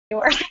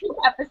or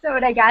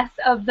episode, I guess,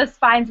 of the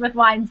Spines with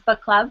Wines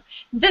book club.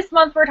 This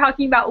month we're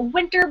talking about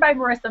Winter by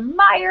Marissa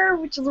Meyer,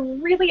 which is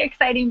really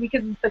exciting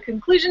because it's the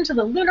conclusion to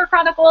the Lunar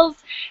Chronicles.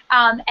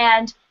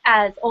 And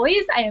as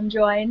always, I am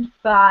joined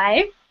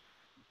by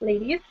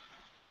ladies.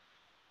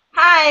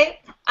 Hi,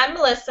 I'm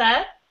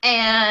Melissa,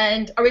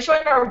 and are we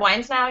showing our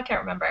wines now? I can't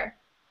remember.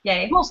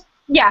 Yay. Well,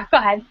 yeah, go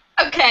ahead.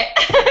 Okay.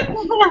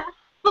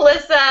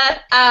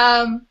 Melissa,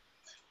 I'm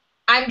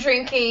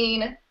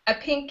drinking a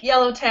pink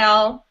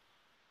yellowtail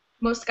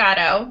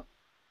Moscato.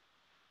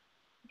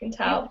 You can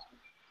tell.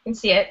 You can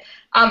see it.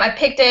 I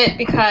picked it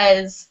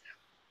because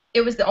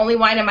it was the only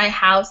wine in my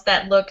house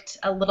that looked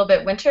a little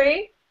bit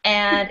wintry,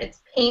 and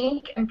it's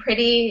pink and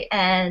pretty,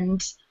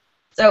 and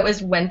so it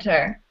was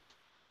winter.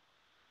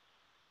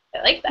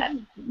 I like that.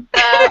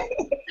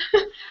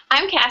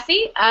 I'm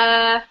Cassie.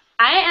 I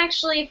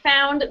actually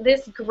found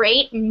this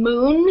great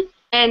moon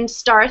and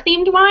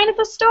star-themed wine at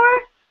the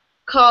store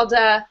called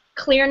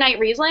Clear Night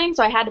Riesling,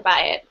 so I had to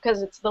buy it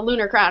because it's the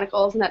Lunar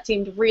Chronicles, and that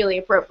seemed really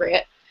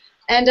appropriate.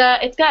 And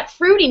it's got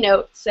fruity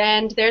notes,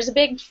 and there's a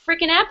big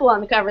freaking apple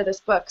on the cover of this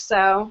book,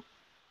 so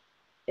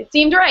it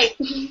seemed right.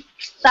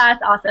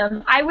 That's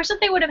awesome. I wish that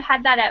they would have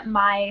had that at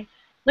my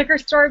liquor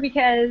store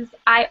because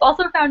I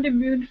also found a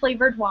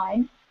moon-flavored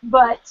wine.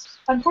 But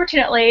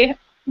unfortunately,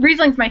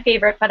 Riesling's my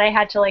favorite, but I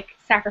had to like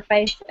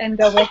sacrifice and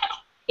go with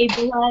a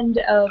blend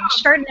of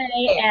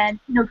Chardonnay and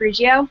Pinot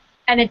Grigio,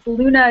 and it's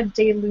Luna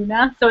de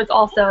Luna, so it's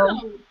also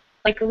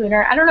like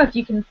lunar. I don't know if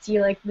you can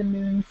see like the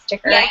moon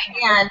sticker. Yeah, I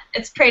can.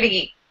 It's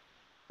pretty.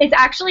 It's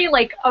actually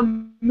like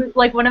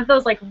like one of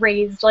those like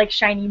raised like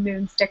shiny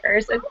moon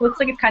stickers. It looks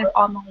like it's kind of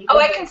on the label. Oh,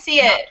 I can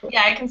see it.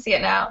 Yeah, I can see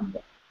it now.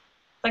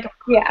 Like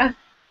yeah.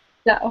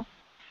 So.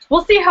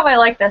 We'll see how I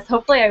like this.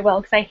 Hopefully I will,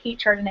 because I hate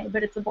Chardonnay,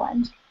 but it's a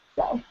blend.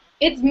 So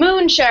it's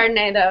moon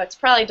Chardonnay, though. It's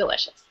probably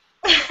delicious.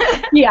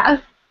 Yeah.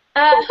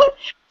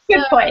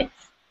 Good points.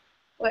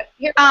 What,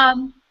 here.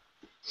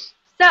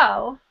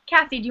 So,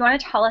 Cassie, do you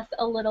want to tell us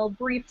a little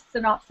brief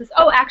synopsis?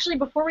 Oh, actually,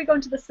 before we go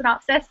into the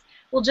synopsis,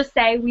 we'll just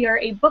say we are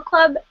a book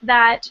club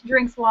that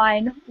drinks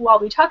wine while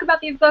we talk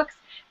about these books,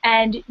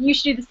 and you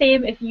should do the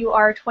same if you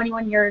are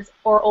 21 years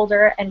or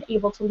older and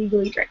able to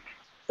legally drink.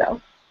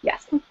 So,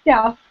 yes.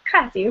 Yeah.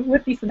 Cassie,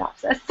 with the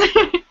synopsis.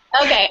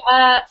 Okay,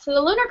 so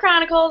the Lunar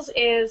Chronicles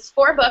is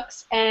 4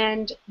 books,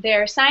 and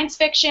they're science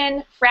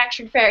fiction,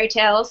 fractured fairy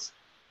tales.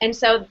 And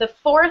so the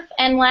 4th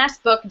and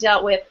last book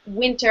dealt with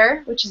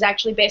winter, which is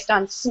actually based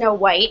on Snow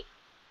White.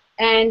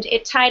 And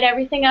it tied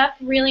everything up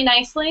really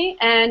nicely.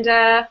 And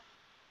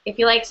if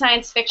you like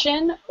science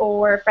fiction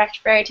or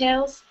fractured fairy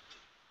tales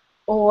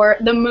or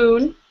the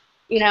moon,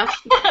 you know.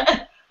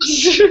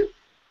 There's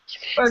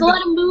a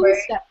lot of moon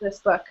stuff in this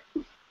book.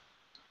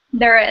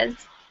 There is.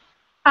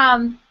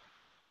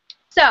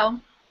 So,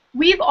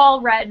 we've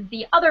all read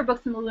the other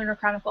books in the Lunar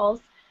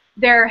Chronicles.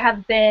 There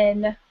have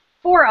been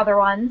 4 other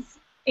ones,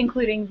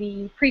 including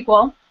the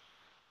prequel.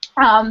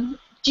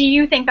 Do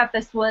you think that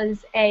this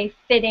was a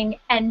fitting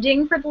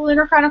ending for the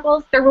Lunar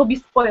Chronicles? There will be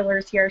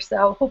spoilers here,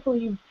 so hopefully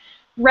you've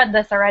read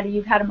this already.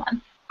 You've had a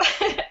month.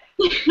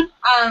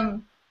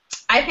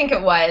 I think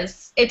it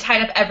was. It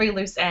tied up every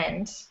loose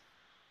end.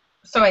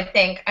 So I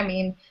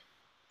mean,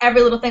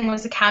 every little thing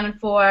was accounted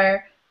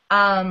for.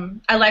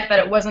 I like that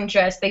it wasn't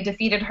just they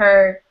defeated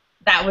her,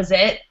 that was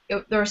it.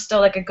 There was still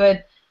like a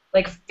good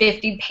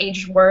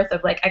 50-page worth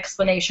of like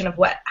explanation of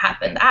what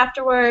happened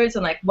afterwards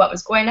and like what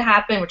was going to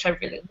happen, which I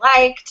really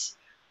liked.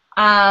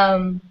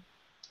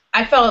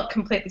 I felt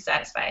completely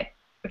satisfied,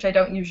 which I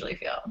don't usually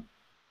feel.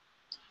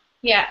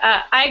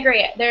 Yeah, I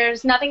agree.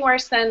 There's nothing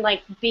worse than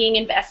like being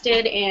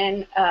invested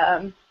in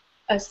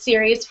a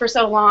series for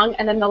so long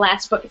and then the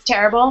last book is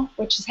terrible,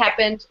 which has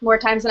happened more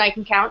times than I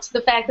can count. So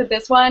the fact that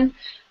this one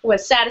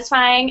was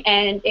satisfying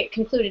and it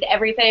concluded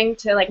everything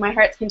to like my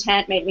heart's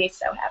content made me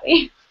so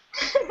happy.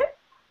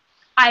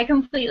 I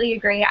completely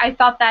agree. I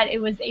thought that it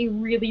was a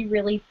really,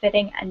 really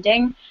fitting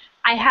ending.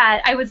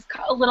 I was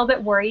a little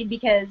bit worried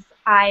because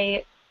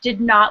I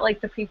did not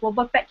like the prequel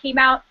book that came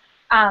out,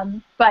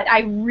 but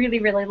I really,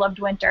 really loved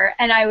Winter,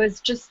 and I was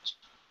just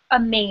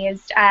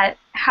amazed at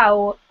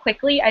how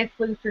quickly I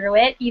flew through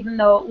it, even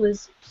though it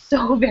was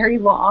so very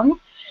long.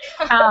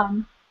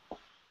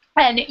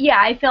 And yeah,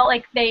 I felt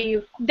like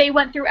they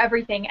went through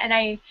everything,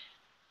 and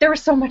there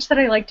was so much that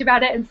I liked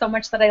about it and so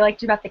much that I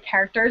liked about the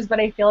characters, but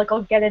I feel like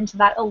I'll get into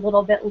that a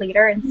little bit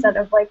later instead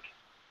of like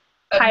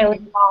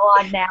piling it all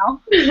on now.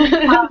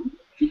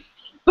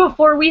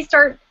 Before we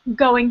start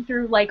going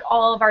through like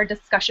all of our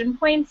discussion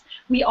points,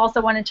 we also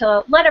wanted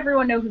to let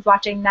everyone know who's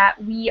watching that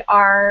we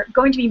are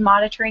going to be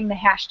monitoring the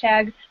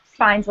hashtag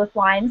Spines with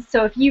Wines.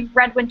 So if you've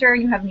read Winter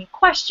and you have any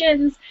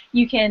questions,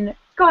 you can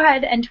go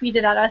ahead and tweet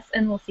it at us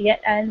and we'll see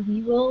it and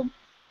we will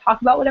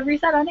talk about whatever you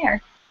said on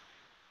air.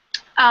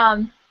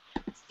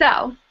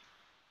 So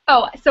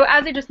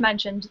as I just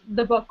mentioned,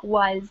 the book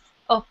was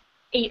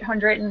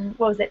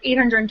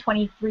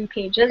 823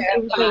 pages.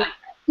 It was like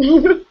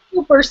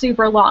super,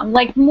 super long,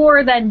 like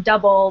more than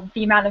double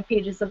the amount of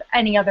pages of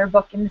any other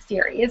book in the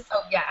series.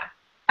 Oh, yeah.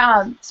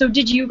 So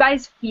did you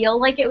guys feel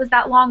like it was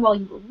that long while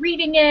you were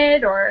reading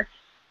it, or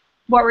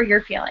what were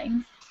your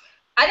feelings?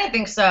 I didn't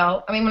think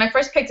so. I mean, when I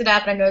first picked it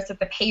up and I noticed that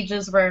the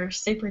pages were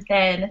super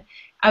thin,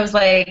 I was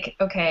like,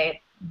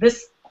 okay,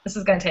 this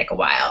is going to take a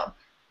while.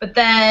 But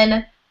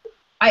then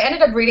I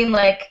ended up reading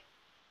like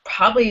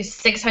probably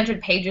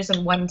 600 pages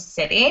in one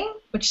sitting,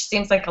 which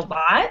seems like a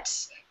lot.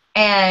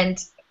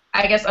 And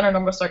I guess under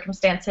normal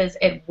circumstances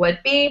it would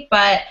be,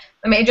 but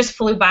I mean, it just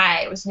flew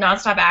by. It was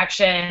nonstop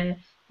action.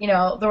 You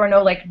know, there were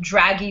no like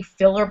draggy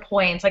filler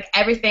points. Like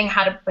everything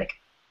had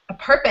a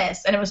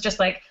purpose, and it was just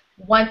like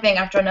one thing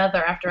after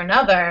another after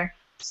another.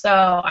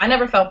 So I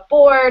never felt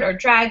bored or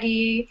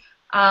draggy.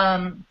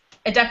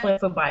 It definitely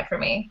flew by for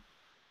me.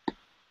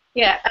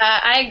 Yeah,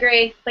 I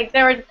agree. Like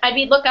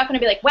I'd look up and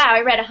I'd be like, wow,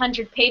 I read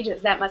 100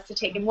 pages. That must have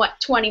taken, what,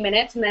 20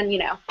 minutes? And then,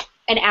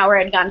 an hour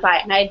had gone by,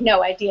 and I had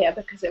no idea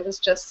because it was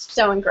just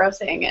so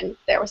engrossing, and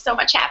there was so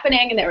much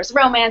happening, and there was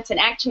romance and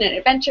action and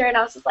adventure, and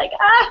I was just like,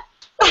 ah.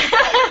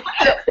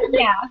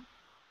 Yeah.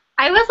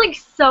 I was like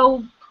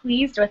so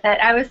pleased with it.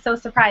 I was so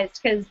surprised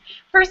because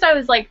first I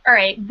was like, all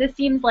right, this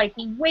seems like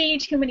way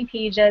too many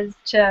pages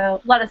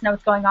to let us know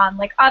what's going on.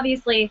 Like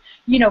obviously,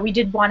 we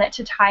did want it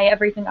to tie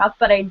everything up,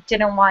 but I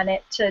didn't want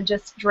it to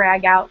just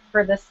drag out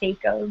for the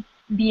sake of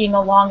being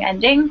a long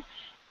ending.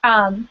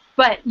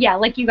 But yeah,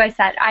 like you guys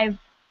said,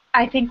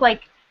 I think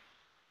like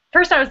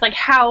first I was like,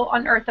 how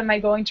on earth am I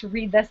going to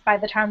read this by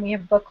the time we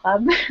have book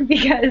club?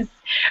 Because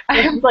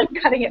I was like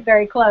cutting it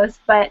very close.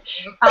 But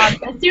as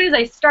soon as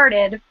I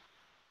started,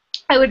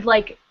 I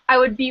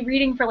would be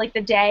reading for like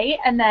the day,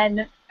 and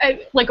then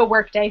like a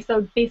work day,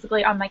 so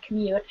basically on my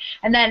commute.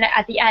 And then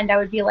at the end I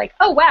would be like,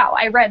 oh wow,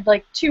 I read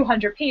like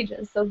 200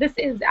 pages. So this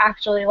is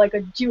actually like a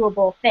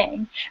doable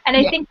thing. And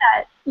I think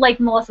that, like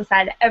Melissa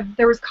said,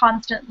 there was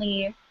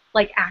constantly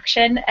like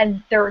action,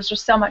 and there was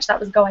just so much that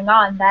was going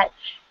on that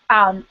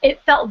it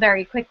felt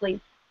very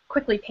quickly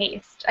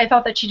paced. I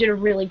thought that she did a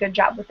really good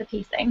job with the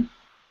pacing.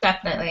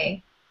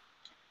 Definitely.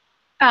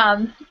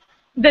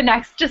 The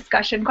next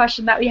discussion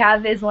question that we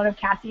have is one of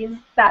Cassie's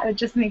that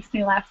just makes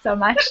me laugh so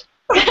much.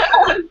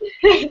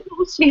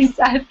 She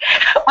said,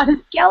 on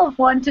a scale of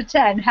 1 to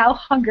 10, how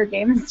Hunger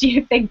Games do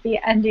you think the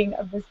ending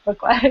of this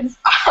book was?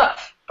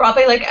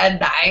 Probably like a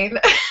 9.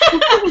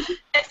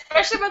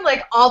 Especially when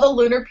like all the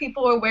lunar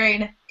people were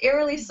wearing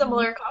eerily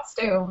similar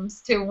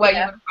costumes to what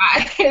you would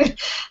find.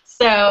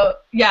 So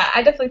yeah,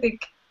 I definitely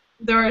think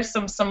there are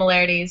some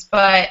similarities,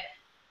 but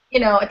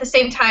at the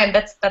same time,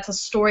 that's a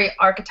story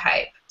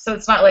archetype. So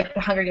it's not like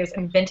the Hunger Games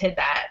invented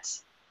that.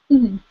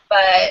 Mm-hmm.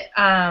 But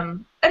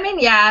I mean,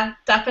 yeah,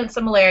 definite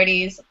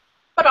similarities,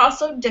 but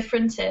also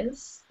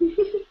differences.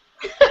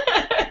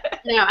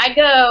 Now I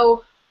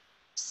go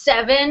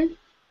 7.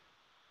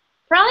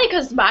 Probably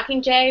because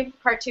Mockingjay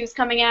Part 2 is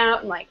coming out,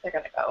 and like they're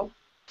gonna go,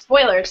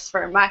 spoilers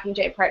for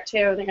Mockingjay Part 2.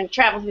 They're gonna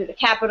travel through the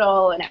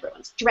Capitol, and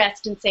everyone's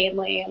dressed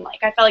insanely, and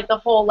like I felt like the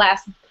whole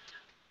last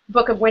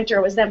book of Winter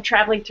was them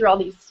traveling through all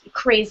these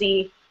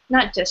crazy,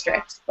 not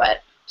districts,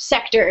 but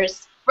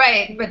sectors.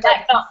 Right, but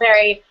that felt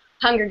very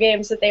Hunger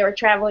Games that they were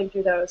traveling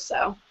through those.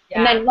 So,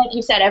 and then like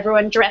you said,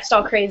 everyone dressed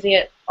all crazy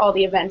at all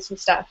the events and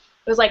stuff.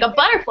 It was like a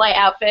butterfly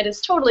outfit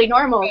is totally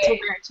normal to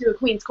wear to a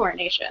queen's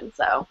coronation.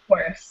 So, of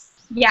course,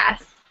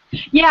 yes.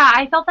 Yeah,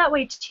 I felt that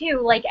way too.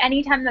 Like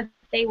anytime that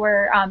they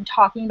were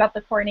talking about the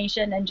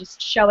coronation and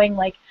just showing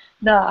like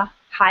the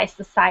high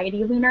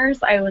society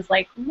lunars, I was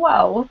like,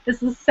 whoa,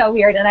 this is so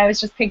weird. And I was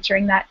just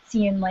picturing that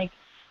scene like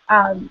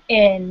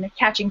in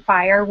Catching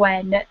Fire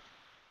when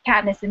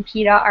Katniss and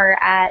Peeta are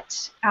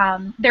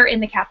they're in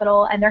the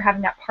Capitol and they're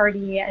having that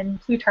party, and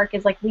Plutarch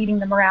is like leading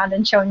them around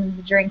and showing them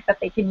the drink that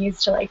they can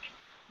use to like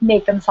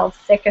make themselves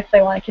sick if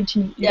they want to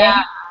continue eating.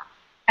 Yeah.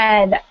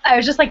 And I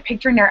was just like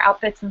picturing their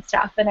outfits and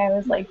stuff, and I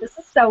was like, this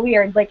is so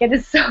weird. Like it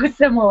is so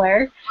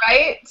similar.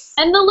 Right?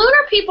 And the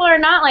lunar people are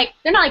not like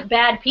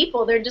bad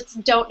people. They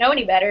just don't know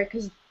any better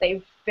because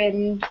they've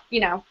been,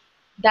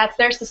 that's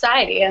their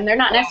society, and they're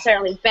not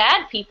necessarily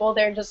bad people.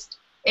 They're just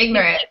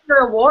ignorant for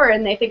a war,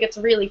 and they think it's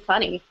really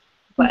funny.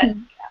 But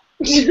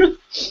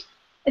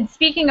And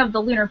speaking of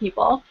the lunar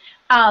people,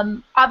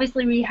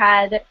 obviously we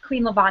had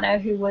Queen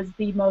Lavanna, who was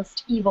the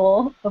most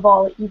evil of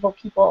all evil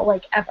people,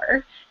 like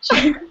ever.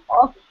 She's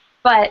evil.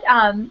 But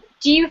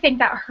do you think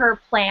that her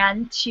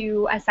plan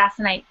to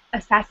assassinate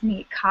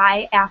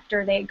Kai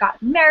after they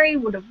got married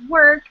would have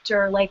worked,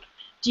 or like,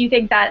 do you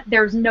think that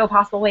there's no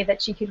possible way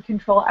that she could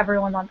control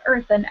everyone on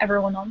Earth and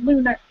everyone on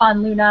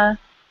Luna?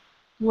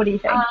 What do you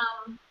think?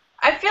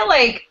 I feel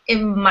like it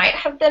might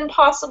have been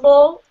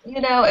possible,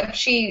 if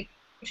she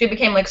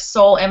became like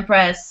sole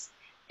empress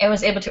and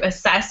was able to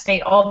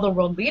assassinate all the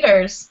world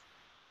leaders.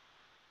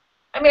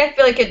 I mean, I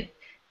feel like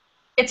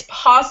it's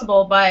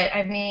possible, but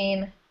I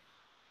mean,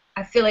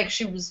 I feel like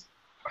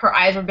her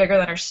eyes were bigger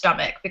than her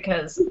stomach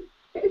because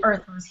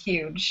Earth was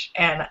huge,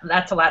 and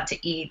that's a lot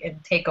to eat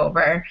and take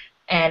over,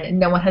 and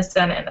no one has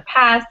done it in the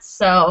past,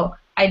 so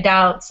I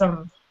doubt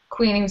some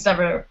queen who's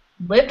never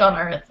lived on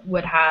Earth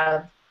would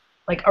have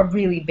like a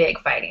really big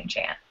fighting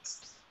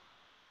chance.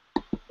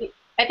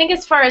 I think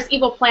as far as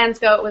evil plans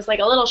go, it was like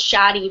a little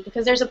shoddy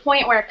because there's a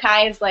point where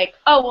Kai is like,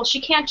 oh, well,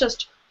 she can't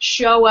just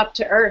show up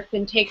to Earth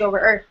and take over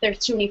Earth. There's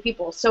too many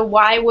people. So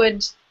why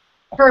would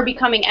her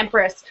becoming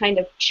Empress kind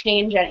of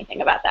change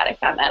anything about that? I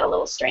found that a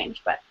little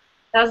strange, but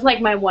that was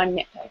like my one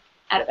nitpick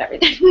out of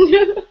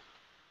everything.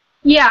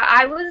 Yeah,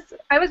 I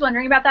was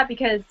wondering about that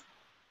because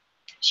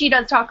she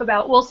does talk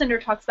about, well, Cinder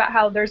talks about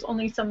how there's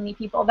only so many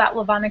people that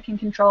Levana can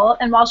control,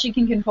 and while she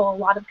can control a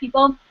lot of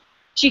people,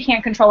 she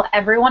can't control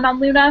everyone on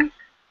Luna.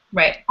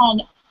 Right.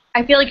 And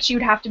I feel like she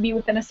would have to be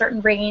within a certain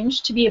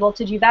range to be able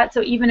to do that.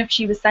 So even if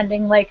she was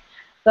sending, like,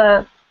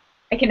 I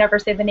can never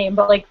say the name,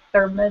 but, like,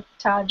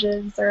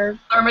 Thermitages or...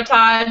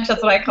 Hermitage,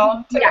 that's what I call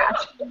them, too. Yeah.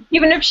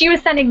 Even if she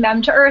was sending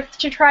them to Earth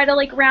to try to,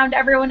 like, round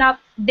everyone up,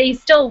 they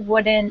still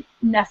wouldn't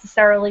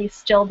necessarily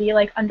still be,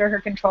 like, under her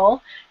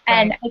control. Right.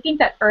 And I think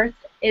that Earth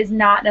is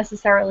not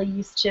necessarily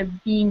used to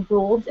being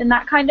ruled in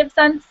that kind of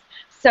sense.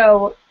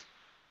 So,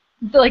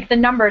 like, the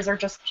numbers are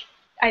just,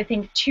 I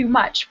think, too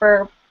much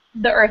for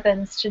the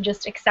Earthens to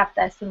just accept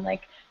this and,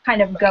 like,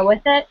 kind of go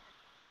with it.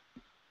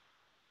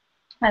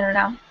 I don't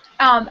know.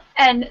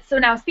 And so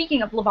now,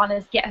 speaking of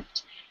Levana's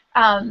gift,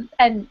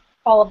 and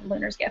all of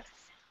Lunar's gifts,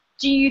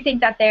 do you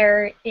think that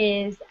there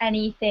is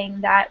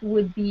anything that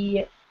would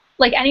be,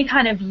 like, any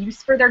kind of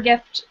use for their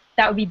gift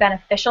that would be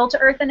beneficial to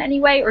Earth in any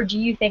way, or do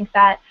you think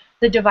that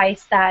the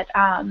device that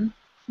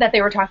that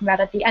they were talking about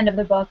at the end of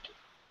the book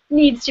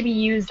needs to be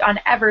used on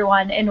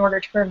everyone in order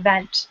to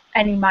prevent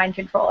any mind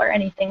control or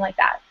anything like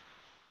that?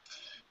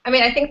 I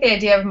mean, I think the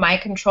idea of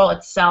mind control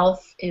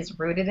itself is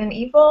rooted in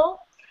evil.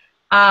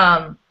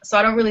 So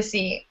I don't really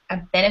see a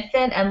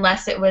benefit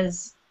unless it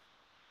was,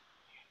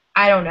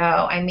 I don't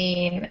know. I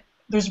mean,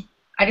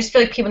 I just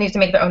feel like people need to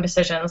make their own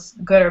decisions,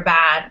 good or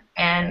bad,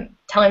 and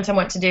telling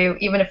someone what to do,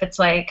 even if it's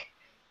like,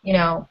 you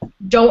know,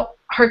 don't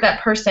hurt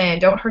that person,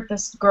 don't hurt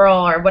this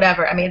girl or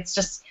whatever. I mean, it's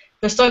just,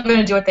 they're still going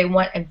to do what they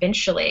want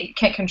eventually. You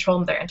can't control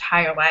them their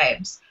entire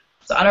lives.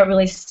 So I don't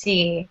really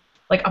see,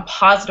 like, a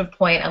positive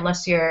point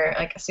unless you're,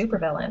 like, a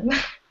supervillain.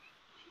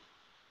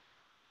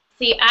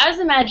 See, I was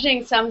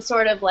imagining some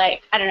sort of,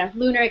 like, I don't know,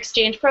 lunar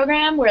exchange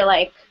program where,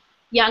 like,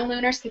 young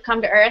lunars could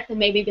come to Earth and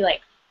maybe be,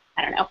 like,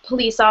 I don't know,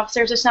 police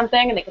officers or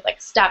something, and they could,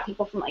 like, stop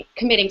people from, like,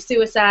 committing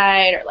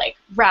suicide or, like,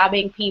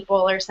 robbing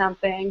people or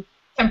something.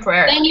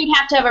 Temporarily. Then you'd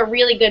have to have a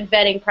really good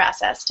vetting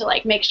process to,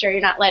 like, make sure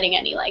you're not letting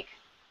any, like,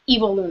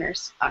 evil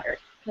lunars on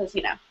Earth. Because,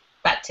 you know.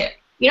 That too.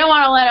 You don't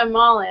want to let them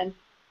all in.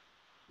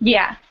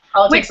 Yeah.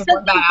 All it takes is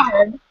one bad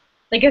apple.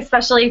 Like,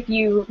 especially if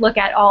you look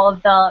at all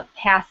of the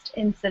past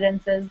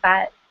incidences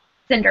that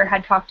Cinder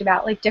had talked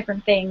about, like,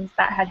 different things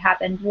that had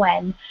happened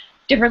when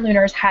different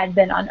lunars had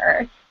been on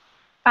Earth.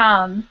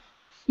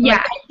 Yeah.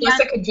 Like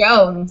Jessica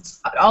Jones.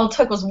 All it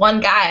took was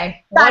one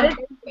guy. That is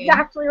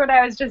exactly what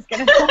I was just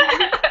going to say.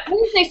 I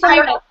didn't say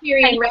something about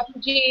Syrian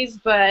refugees,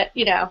 but,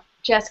 you know,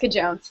 Jessica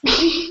Jones.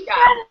 Yeah.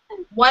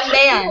 One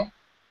man.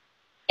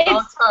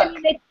 It's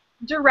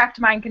direct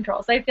mind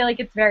control, so I feel like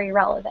it's very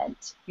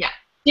relevant. Yeah.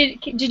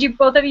 Did you,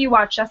 both of you,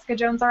 watch Jessica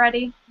Jones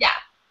already? Yeah.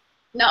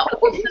 No.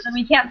 Okay, so then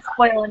we can't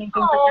spoil anything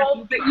for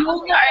Jessica, but you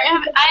will.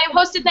 I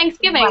hosted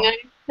Thanksgiving. I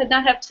did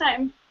not have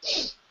time.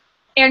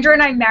 Andrew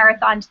and I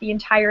marathoned the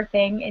entire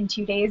thing in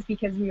 2 days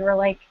because we were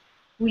like,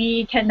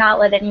 we cannot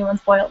let anyone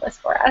spoil this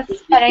for us.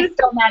 And I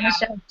still managed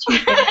to have 2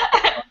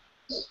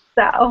 things.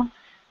 So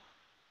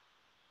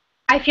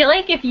I feel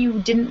like if you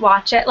didn't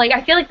watch it, like,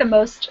 I feel like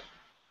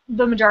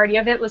the majority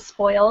of it was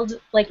spoiled,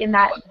 like, in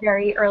that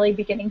very early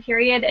beginning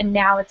period, and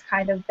now it's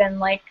kind of been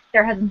like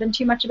there hasn't been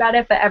too much about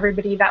it, but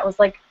everybody that was,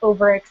 like,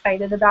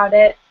 overexcited about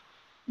it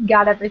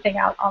got everything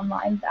out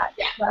online that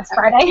last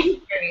Friday.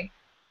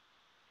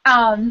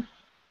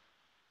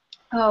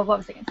 Oh, what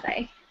was I gonna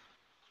say?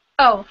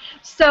 Oh,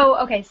 so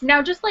okay, so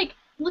now just, like,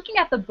 looking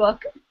at the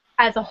book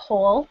as a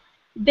whole,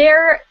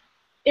 there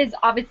is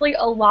obviously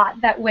a lot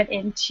that went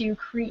into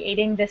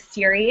creating this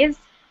series.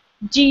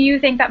 Do you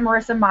think that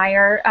Marissa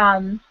Meyer,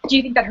 do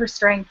you think that her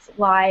strengths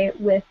lie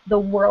with the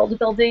world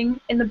building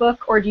in the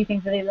book, or do you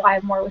think that they lie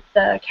more with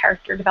the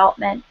character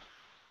development?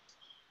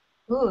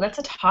 Ooh, that's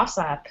a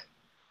toss-up.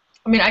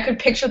 I mean, I could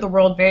picture the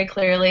world very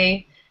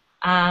clearly.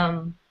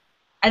 I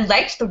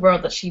liked the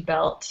world that she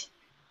built,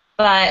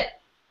 but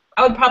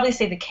I would probably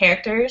say the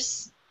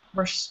characters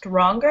were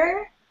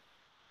stronger,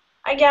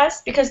 I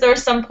guess, because there were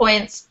some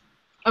points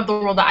of the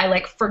world that I,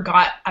 like,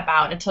 forgot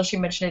about until she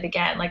mentioned it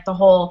again, like the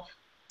whole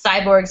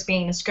cyborgs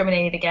being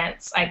discriminated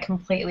against. I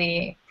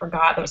completely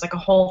forgot there was, like, a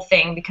whole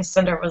thing because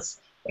Cinder was,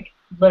 like,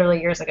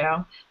 literally years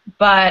ago.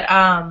 But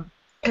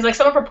because, like,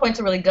 some of her points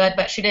are really good,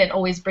 but she didn't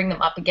always bring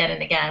them up again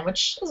and again,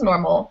 which is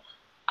normal.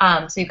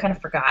 So you kind of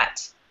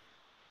forgot.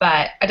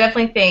 But I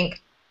definitely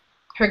think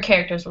her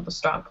characters were the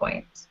strong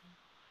points.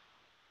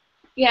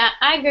 Yeah,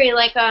 I agree.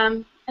 Like,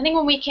 I think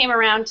when we came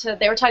around to,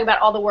 they were talking about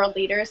all the world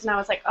leaders, and I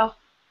was like, oh,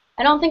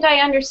 I don't think I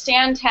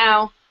understand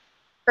how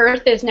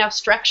Earth is now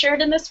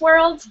structured in this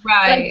world.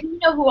 Right. But I do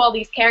know who all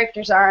these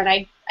characters are, and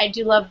I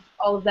do love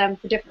all of them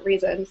for different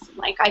reasons.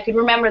 Like, I could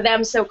remember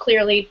them so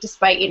clearly,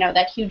 despite, you know,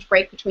 that huge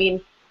break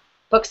between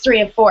books 3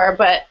 and 4.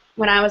 But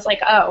when I was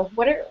like, oh,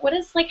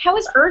 how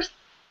is Earth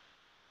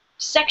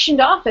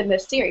sectioned off in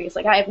this series?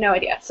 Like, I have no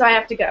idea. So I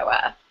have to go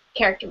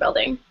character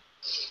building.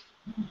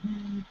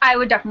 I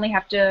would definitely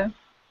have to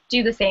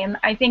do the same.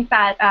 I think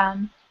that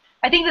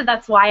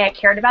that's why I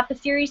cared about the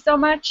series so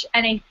much,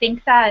 and I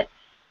think that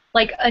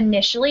like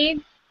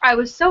initially I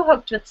was so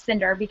hooked with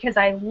Cinder because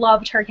I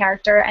loved her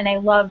character and I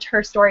loved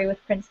her story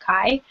with Prince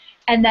Kai.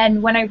 And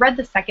then when I read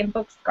the second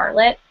book,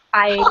 Scarlet,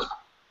 I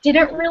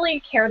didn't really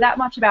care that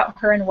much about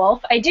her and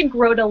Wolf. I did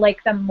grow to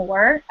like them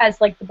more as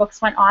like the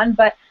books went on,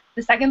 but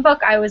the second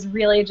book I was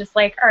really just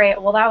like, all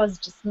right, well that was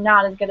just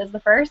not as good as the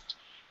first.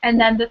 And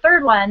then the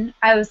third one,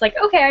 I was like,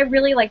 okay, I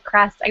really like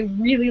Crest, I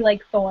really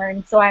like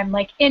Thorn, so I'm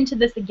like into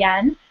this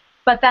again.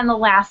 But then the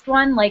last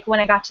one, like when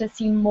I got to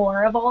see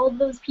more of all of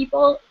those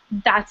people,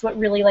 that's what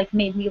really like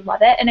made me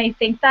love it. And I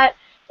think that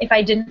if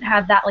I didn't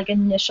have that like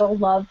initial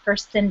love for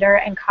Cinder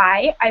and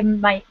Kai, I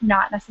might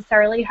not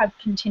necessarily have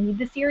continued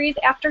the series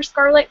after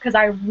Scarlet because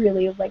I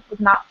really like was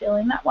not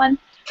feeling that one.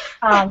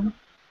 And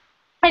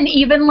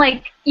even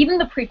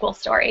the prequel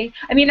story.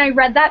 I mean, I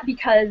read that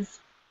because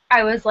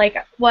I was like,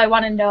 well, I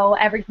want to know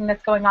everything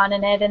that's going on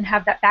in it and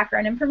have that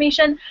background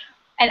information.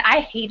 And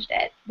I hated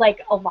it, like,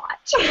 a lot.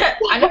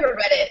 I never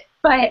read it.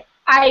 But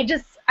I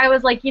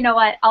was like, you know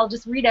what, I'll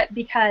just read it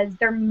because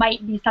there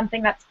might be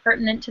something that's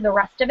pertinent to the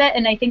rest of it.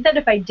 And I think that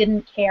if I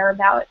didn't care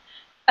about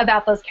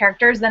those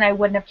characters, then I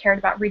wouldn't have cared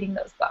about reading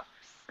those books.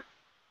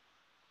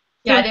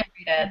 Yeah, I didn't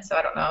read it, so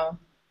I don't know.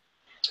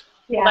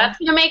 Yeah. Well, that's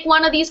going to make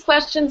one of these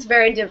questions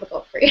very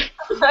difficult for you.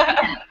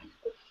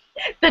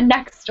 The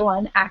next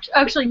one,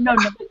 actually, no,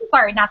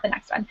 sorry, not the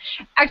next one.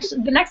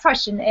 Actually, the next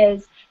question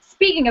is,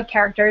 speaking of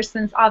characters,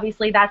 since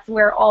obviously that's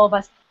where all of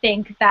us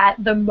think that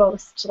the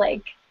most,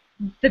 like,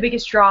 the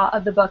biggest draw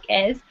of the book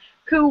is,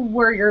 who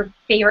were your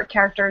favorite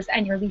characters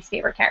and your least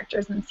favorite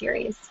characters in the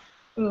series?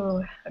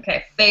 Ooh,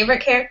 okay.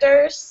 Favorite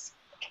characters?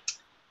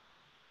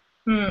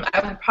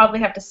 I would probably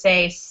have to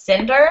say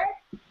Cinder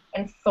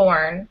and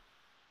Thorn.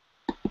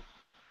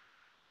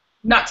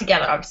 Not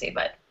together, obviously,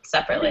 but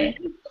separately.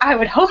 I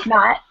would hope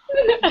not.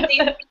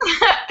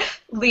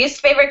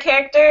 Least favorite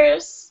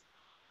characters?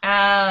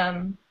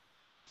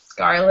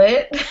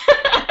 Scarlet.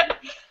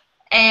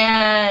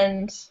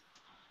 And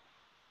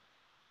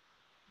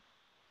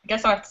I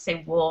guess I'll have to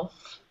say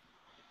Wolf.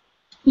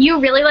 You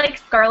really like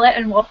Scarlet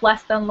and Wolf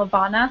less than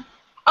Levana?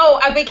 Oh,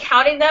 I've been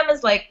counting them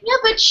as like yeah,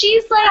 but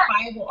she's like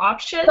a viable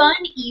option. Fun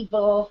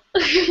evil.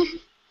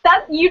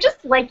 That you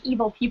just like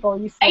evil people,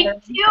 you said.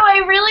 I do. I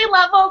really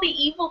love all the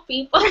evil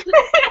people.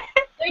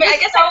 They're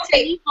just so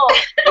evil.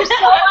 They're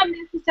so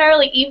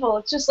unnecessarily evil.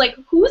 It's just like,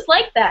 who's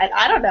like that?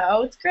 I don't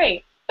know. It's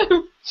great.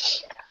 Okay,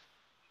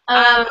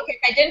 if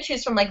I didn't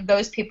choose from like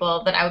those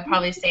people, then I would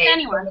probably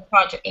say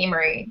Project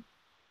Amory,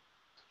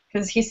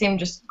 because he seemed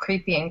just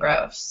creepy and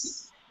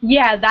gross.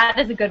 Yeah, that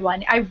is a good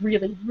one. I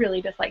really,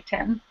 really disliked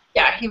him.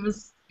 Yeah, he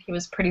was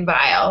pretty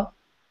vile.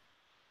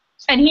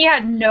 And he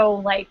had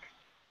no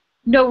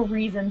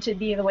reason to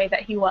be the way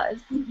that he was.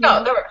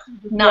 No, there were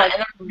none. And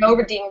there were no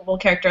redeemable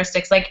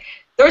characteristics. Like,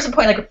 there was a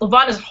point, like,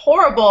 Levana's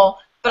horrible,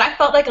 but I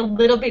felt like a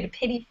little bit of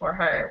pity for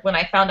her when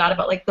I found out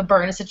about, like, the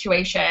burn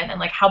situation and,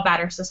 like, how bad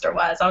her sister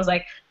was. I was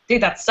like,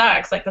 dude, that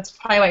sucks. Like, that's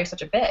probably why you're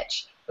such a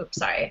bitch. Oops,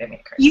 sorry, I didn't mean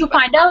to curse. You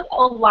find out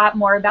a lot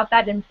more about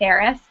that in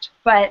Fairest,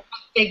 but I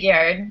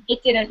figured.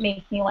 It didn't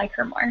make me like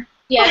her more.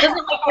 Yeah, it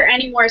doesn't make her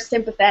any more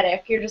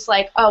sympathetic. You're just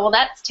like, oh, well,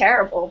 that's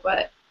terrible,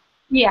 but...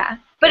 Yeah,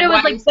 but it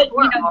was like, but,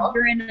 you know,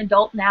 you're an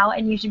adult now,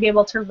 and you should be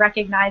able to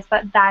recognize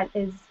that that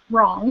is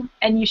wrong,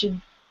 and you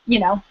should, you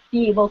know,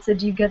 be able to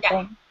do good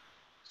things.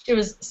 She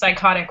was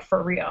psychotic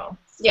for real.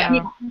 So.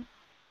 Yeah.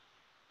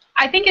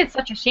 I think it's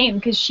such a shame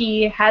because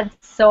she had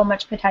so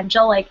much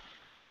potential. Like,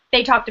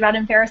 they talked about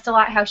in Fairest a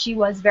lot how she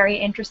was very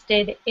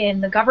interested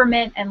in the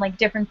government and, like,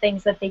 different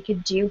things that they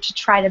could do to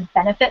try to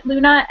benefit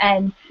Luna,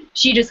 and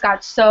she just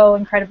got so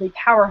incredibly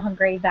power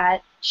hungry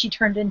that she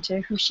turned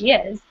into who she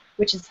is,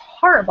 which is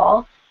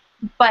horrible,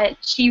 but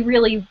she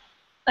really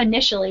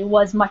initially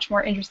was much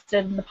more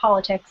interested in the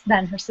politics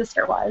than her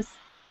sister was.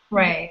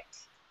 Right.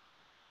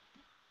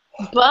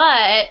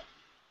 But,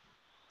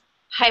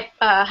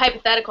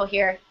 hypothetical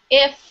here,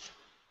 if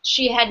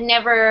she had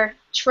never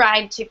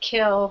tried to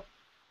kill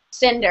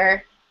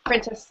Cinder,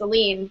 Princess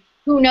Celine,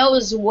 who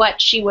knows what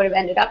she would have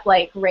ended up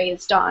like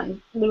raised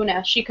on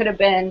Luna. She could have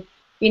been,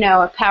 you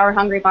know, a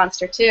power-hungry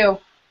monster too.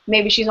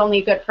 Maybe she's only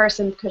a good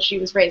person because she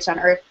was raised on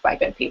Earth by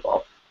good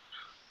people.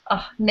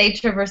 Oh,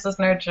 nature versus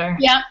nurture.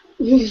 Yeah.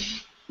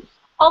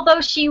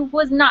 Although she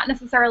was not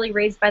necessarily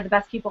raised by the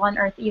best people on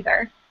Earth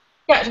either.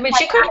 Yeah, I mean,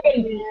 she could have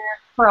been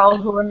for all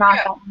who were not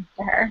that nice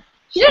to her.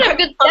 She did have a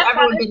good stepfather.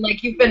 Everyone been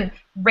like, you've been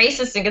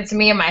racist against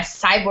me and my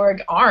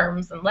cyborg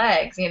arms and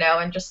legs, you know,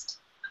 and just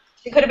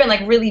she could have been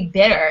like really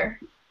bitter.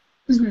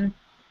 Mm-hmm.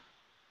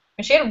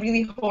 And she had a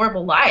really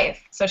horrible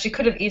life, so she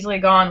could have easily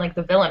gone like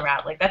the villain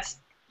route. Like that's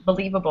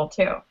believable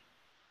too.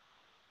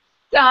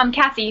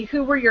 Cassie,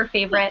 who were your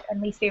favorite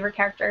and least favorite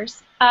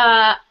characters?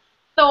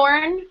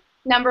 Thorn,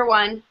 number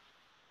 1.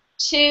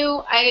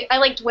 2, I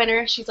liked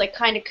Winter. She's like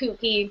kind of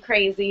kooky and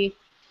crazy.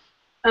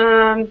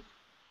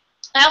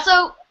 I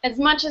also, as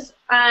much as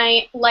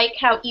I like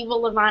how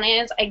evil Levana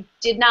is, I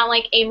did not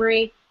like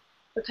Amory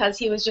because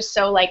he was just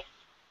so like,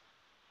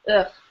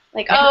 ugh.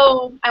 Like,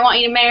 oh, I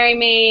want you to marry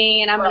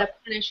me, and I'm going to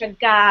punish a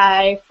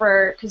guy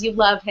because you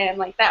love him.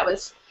 Like, that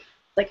was,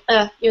 like,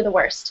 you're the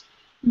worst.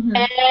 Mm-hmm.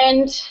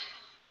 And,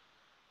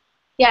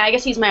 yeah, I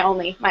guess he's my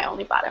only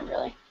bottom,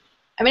 really.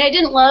 I mean, I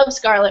didn't love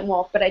Scarlet and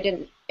Wolf, but I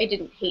didn't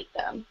hate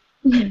them.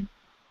 Mm-hmm.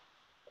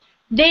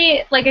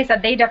 They, like I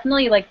said, they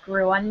definitely, like,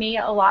 grew on me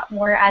a lot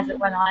more as it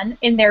went on.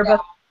 In their book,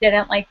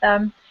 didn't like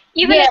them.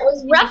 Even it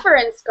was rougher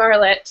in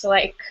Scarlet to,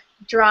 like,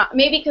 draw,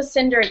 maybe because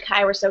Cinder and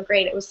Kai were so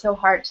great, it was so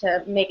hard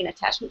to make an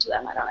attachment to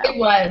them. I don't know. It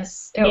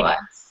was.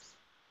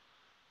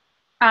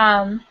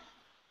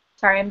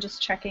 Sorry, I'm just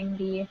checking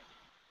the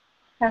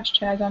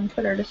hashtag on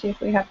Twitter to see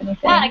if we have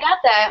anything. Yeah, I got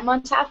that. I'm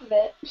on top of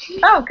it.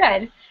 Oh,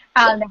 good.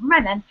 Never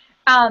mind then.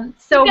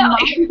 So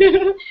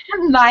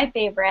my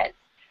favorite.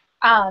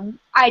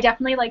 I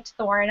definitely liked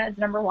Thorn as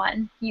number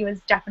one. He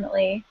was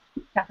definitely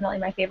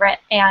my favorite,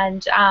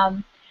 and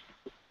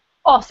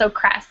also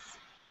Cress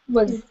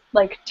was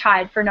like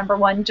tied for number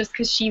one just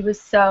because she was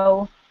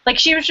so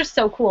she was just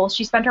so cool.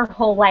 She spent her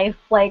whole life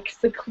like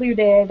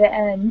secluded,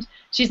 and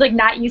she's like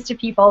not used to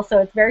people, so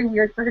it's very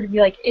weird for her to be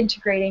like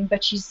integrating,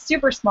 but she's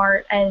super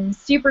smart and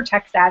super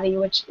tech savvy,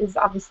 which is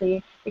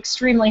obviously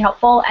extremely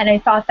helpful. And I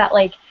thought that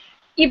like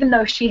even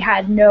though she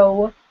had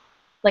no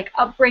like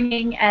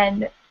upbringing,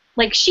 and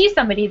like she's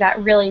somebody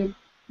that really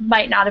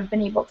might not have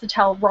been able to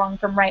tell wrong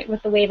from right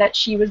with the way that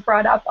she was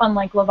brought up,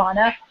 unlike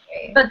Levana.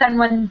 But then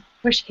when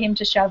push came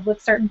to shove with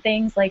certain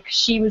things, like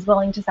she was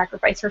willing to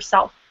sacrifice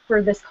herself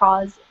for this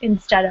cause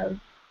instead of,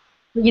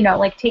 you know,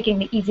 like taking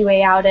the easy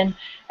way out and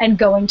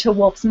going to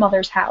Wolf's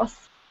mother's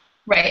house.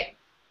 Right.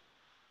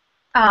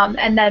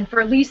 And then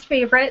for least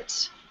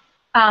favorite,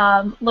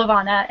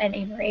 Levana and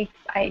Amory.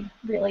 I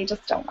really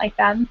just don't like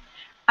them.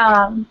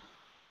 I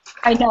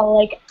know,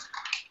 like,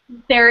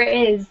 there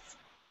is,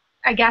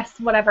 I guess,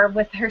 whatever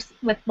with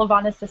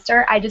Levana's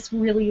sister. I just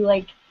really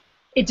like.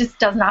 It just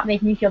does not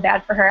make me feel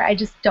bad for her. I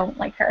just don't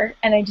like her,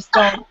 and I just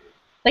don't.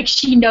 Like,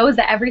 she knows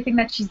that everything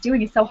that she's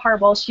doing is so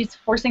horrible. She's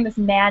forcing this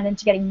man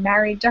into getting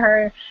married to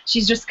her.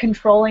 She's just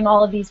controlling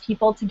all of these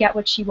people to get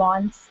what she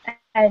wants,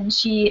 and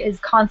she is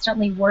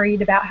constantly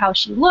worried about how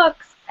she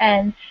looks,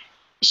 and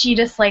she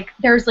just, like,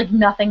 there's, like,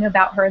 nothing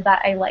about her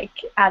that I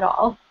like at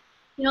all.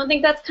 You don't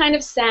think that's kind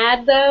of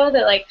sad, though,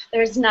 that, like,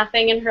 there's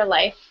nothing in her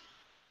life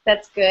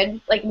that's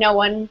good? Like, no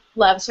one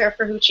loves her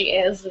for who she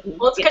is.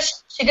 Well, it's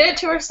because she did it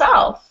to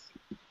herself.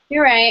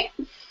 You're right.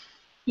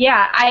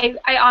 Yeah,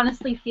 I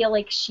honestly feel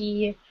like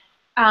she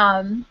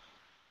could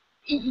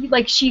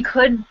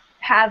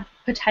have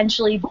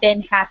potentially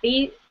been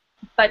happy,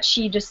 but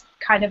she just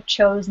kind of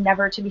chose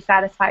never to be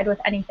satisfied with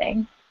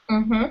anything.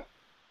 Mm-hmm.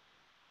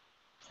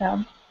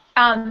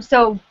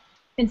 So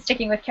in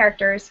sticking with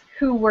characters,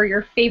 who were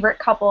your favorite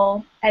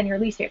couple and your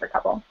least favorite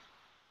couple?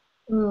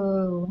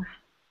 Ooh.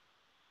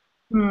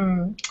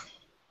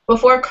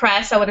 Before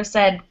Cress, I would have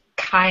said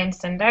Kai and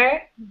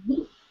Cinder.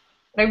 Mm-hmm.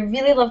 But I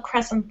really love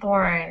Cress and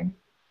Thorn.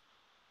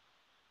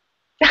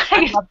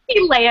 I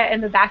see Leia in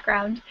the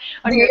background.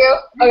 Do you?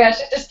 Oh yeah,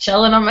 she's just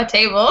chilling on my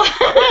table.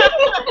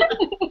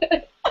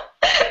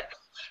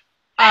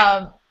 Yeah,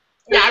 I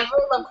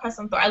really love Cress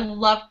and Thorn. I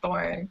love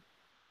Thorn,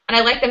 and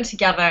I like them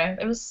together.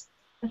 It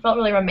felt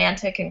really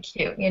romantic and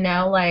cute, you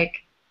know.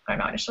 Like, I don't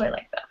know, I just really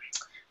like them.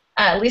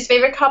 Least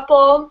favorite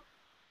couple.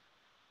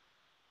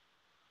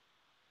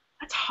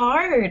 That's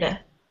hard.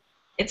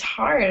 It's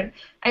hard.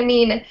 I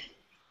mean,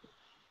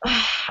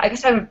 I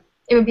guess it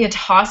would be a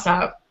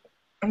toss-up.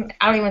 I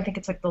don't even think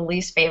it's like the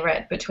least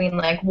favorite between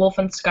like Wolf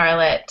and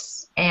Scarlet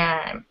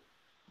and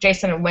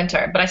Jason and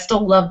Winter, but I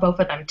still love both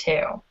of them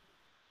too.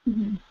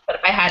 Mm-hmm. But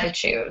if I had to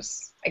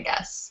choose, I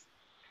guess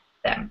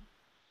them.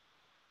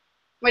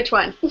 Which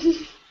one?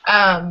 It's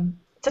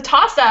a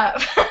toss-up.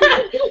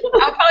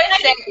 I'll probably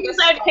say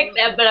I'd pick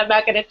them, but I'm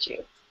not gonna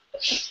choose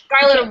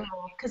Scarlet and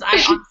Wolf because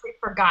I honestly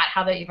forgot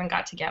how they even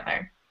got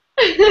together.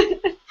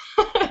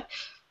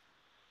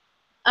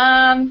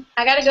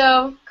 I gotta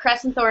go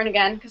Cress and Thorn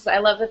again because I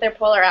love that they're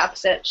polar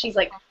opposite. She's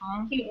like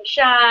cute and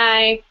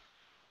shy,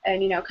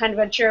 and you know, kind of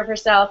unsure of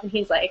herself, and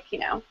he's like, you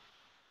know,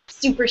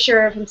 super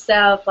sure of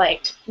himself,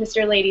 like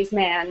Mr. Ladies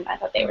Man. I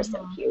thought they were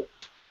so cute.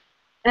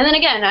 And then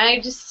again, I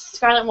just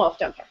Scarlet and Wolf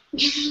don't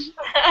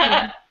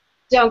care.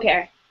 Don't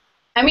care.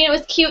 I mean, it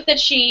was cute that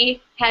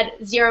she had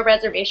zero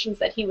reservations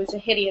that he was a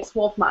hideous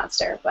wolf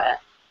monster, but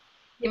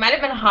he might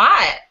have been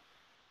hot.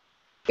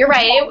 You're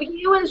right.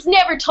 He was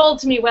never told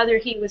to me whether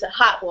he was a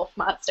hot wolf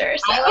monster.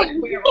 So. I like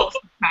werewolves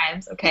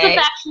sometimes, okay?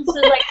 The factions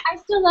are like, I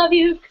still love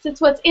you because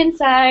it's what's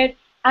inside.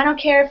 I don't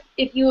care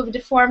if you have a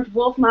deformed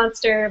wolf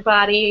monster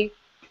body.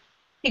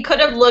 He could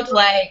have looked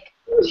like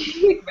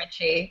Big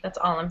Richie. That's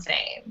all I'm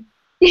saying.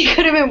 He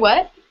could have been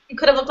what? He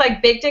could have looked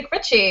like Big Dick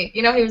Richie.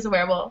 You know he was a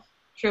werewolf.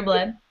 True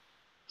Blood.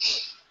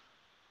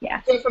 Yeah.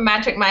 From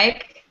Magic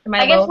Mike.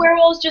 I guess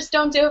werewolves just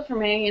don't do it for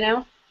me, you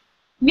know?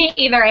 Me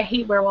either. I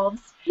hate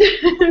werewolves.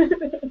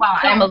 Wow,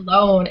 I'm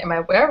alone in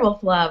my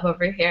werewolf love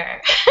over here.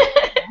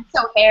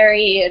 So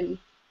hairy and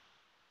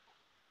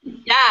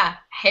Yeah,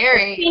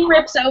 Harry. Scene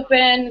rips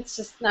open. It's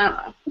just,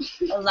 I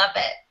don't know. I love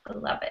it. I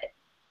love it.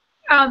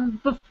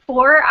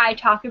 Before I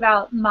talk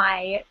about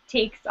my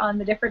takes on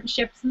the different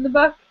ships in the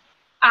book,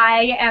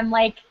 I am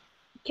like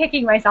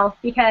kicking myself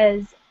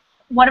because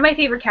one of my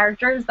favorite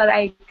characters that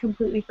I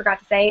completely forgot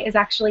to say is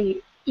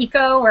actually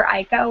Iko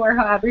or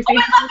however you say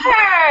Oh, I love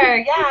her.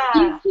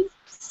 Yeah. She's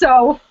just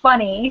so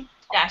funny.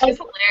 Yeah, she's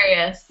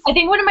hilarious. I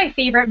think one of my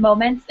favorite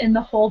moments in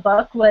the whole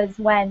book was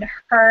when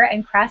her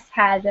and Cress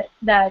had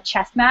the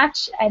chess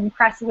match and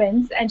Cress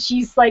wins and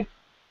she's like,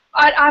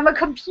 I'm a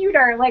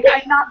computer, like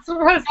I'm not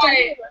supposed to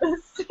do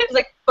this. She's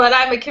like, but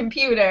I'm a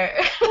computer.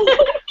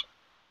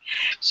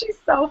 She's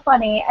so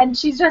funny, and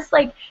she's just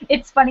like,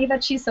 it's funny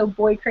that she's so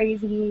boy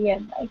crazy,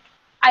 and like,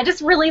 I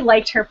just really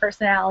liked her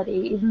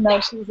personality, even though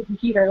she was a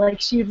computer.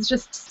 Like, she was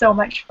just so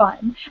much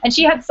fun, and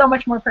she had so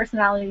much more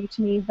personality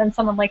to me than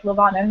someone like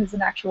Levana, who's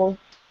an actual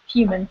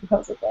human,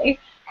 supposedly.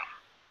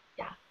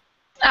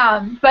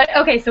 Yeah. But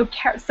okay,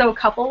 so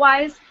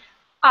couple-wise,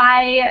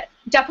 I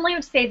definitely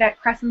would say that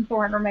Cress and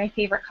Thorne were my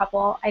favorite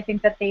couple. I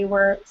think that they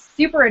were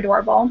super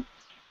adorable.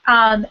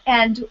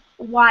 And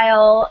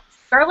while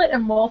Scarlet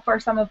and Wolf are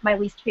some of my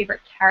least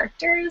favorite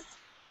characters,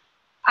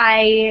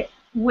 I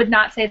would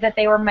not say that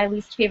they were my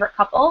least favorite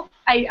couple.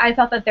 I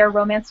thought that their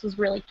romance was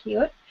really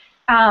cute.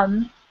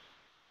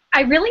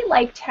 I really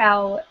liked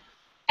how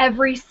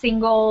every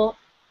single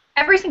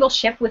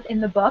ship within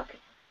the book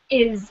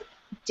is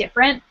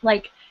different.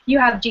 Like, you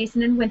have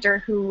Jason and Winter,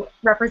 who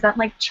represent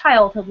like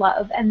childhood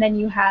love, and then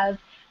you have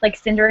like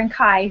Cinder and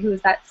Kai, who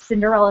is that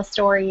Cinderella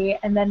story,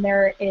 and then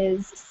there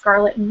is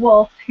Scarlet and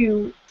Wolf,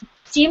 who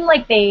seem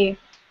like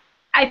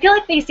I feel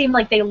like they seemed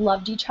like they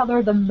loved each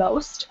other the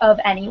most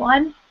of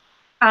anyone,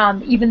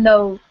 even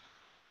though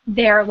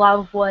their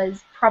love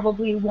was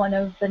probably one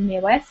of the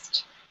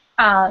newest.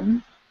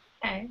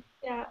 Okay.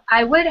 Yeah.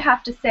 I would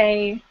have to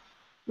say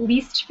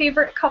least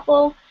favorite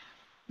couple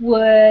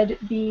would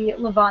be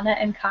Levana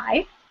and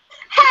Kai.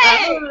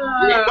 Hey!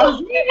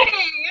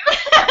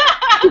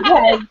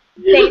 Because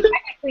they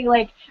technically,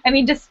 like, I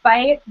mean,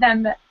 despite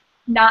them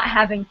not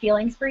having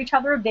feelings for each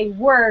other, they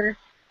were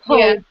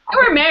They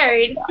were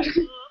married.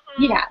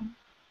 Yeah.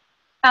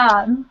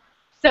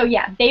 So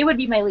yeah, they would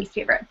be my least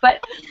favorite.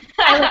 But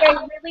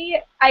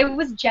I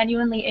was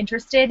genuinely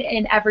interested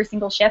in every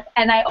single ship,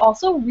 and I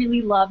also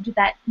really loved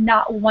that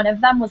not one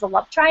of them was a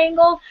love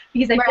triangle,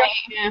 because I feel like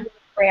it's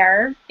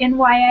rare in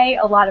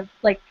YA. A lot of,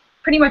 like,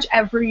 pretty much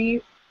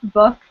every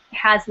book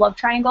has love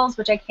triangles,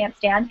 which I can't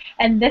stand.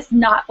 And this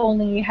not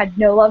only had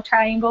no love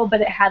triangle,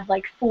 but it had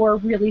like 4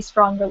 really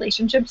strong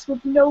relationships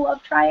with no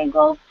love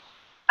triangle.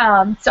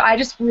 So I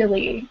just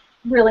really,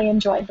 really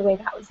enjoyed the way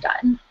that was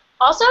done.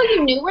 Also,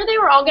 you knew where they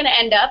were all going to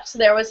end up, so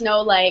there was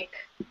no, like,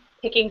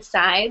 picking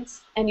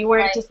sides, and you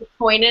weren't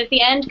disappointed at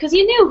the end, because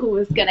you knew who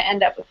was going to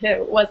end up with who.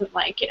 It wasn't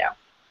like,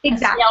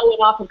 Exactly. Ciel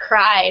went off and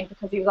cried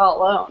because he was all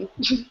alone.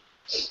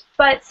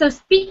 But, so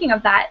speaking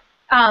of that,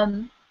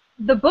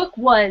 the book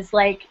was,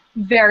 like,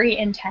 very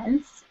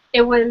intense.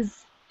 It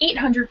was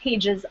 800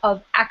 pages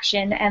of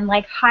action and,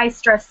 like,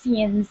 high-stress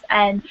scenes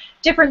and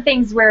different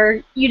things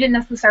where you didn't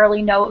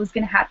necessarily know what was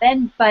going to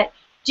happen, but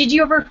did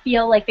you ever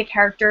feel like the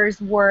characters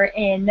were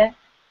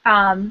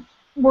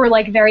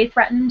like very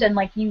threatened and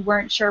like you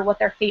weren't sure what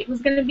their fate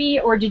was going to be,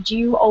 or did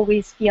you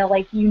always feel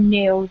like you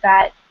knew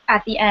that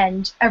at the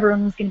end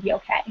everyone was going to be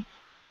okay?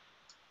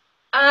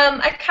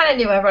 I kind of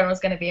knew everyone was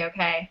going to be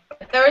okay.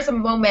 But there was a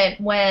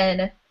moment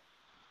when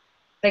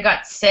they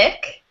got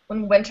sick,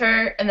 when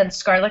Winter and then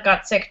Scarlet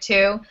got sick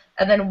too,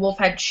 and then Wolf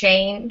had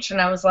changed, and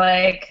I was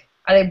like,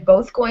 are they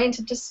both going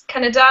to just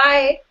kind of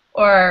die,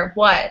 or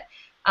what?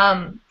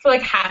 For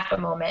like half a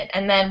moment,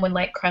 and then when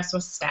like Cress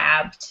was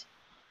stabbed.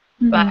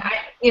 Mm-hmm. But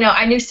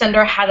I knew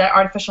Cinder had that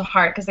artificial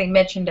heart because they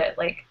mentioned it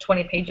like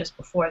 20 pages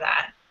before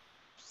that.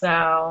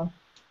 So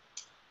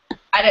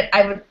I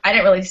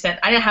didn't really sense.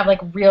 I didn't have like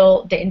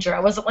real danger. I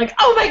wasn't like,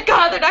 oh my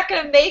God, they're not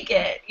gonna make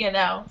it,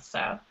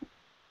 So.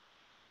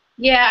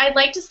 Yeah, I'd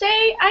like to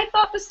say I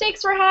thought the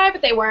stakes were high,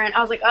 but they weren't.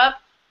 I was like, blah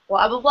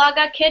blah blah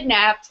got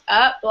kidnapped.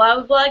 Blah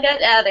blah blah got.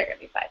 They're gonna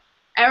be fine.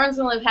 Everyone's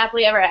gonna live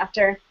happily ever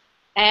after.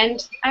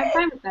 And I'm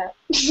fine with that.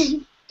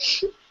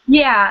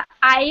 Yeah,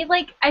 I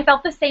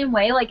felt the same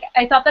way. Like,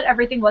 I thought that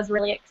everything was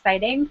really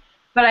exciting,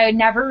 but I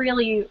never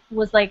really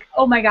was like,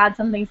 oh my God,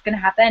 something's going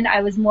to happen. I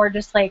was more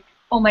just like,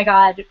 oh my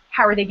God,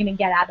 how are they going to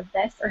get out of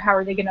this? Or how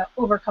are they going to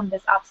overcome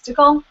this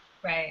obstacle?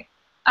 Right.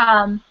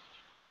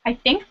 I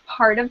think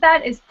part of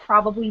that is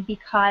probably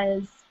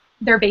because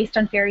they're based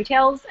on fairy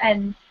tales,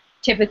 and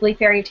typically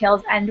fairy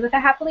tales end with a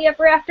happily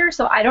ever after,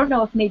 so I don't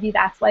know if maybe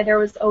that's why there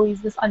was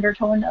always this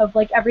undertone of,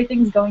 like,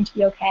 everything's going to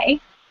be okay.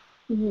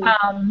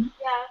 Mm-hmm.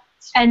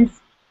 And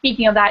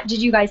speaking of that,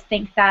 did you guys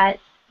think that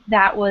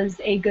that was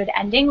a good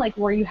ending? Like,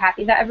 were you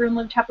happy that everyone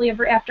lived happily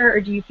ever after,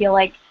 or do you feel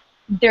like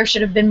there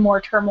should have been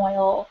more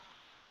turmoil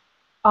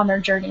on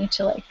their journey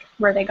to, like,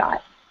 where they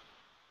got?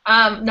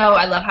 No,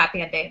 I love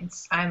happy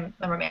endings. I'm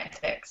a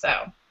romantic,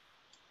 so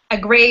a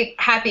great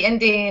happy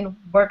ending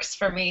works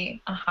for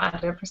me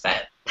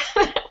 100%.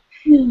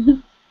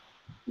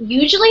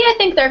 Usually I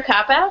think they're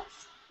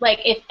cop-outs, Like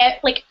if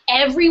like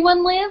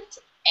everyone lived,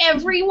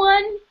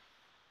 everyone,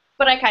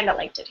 but I kind of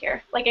liked it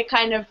here. Like it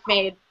kind of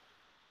made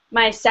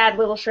my sad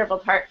little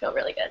shriveled heart feel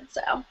really good.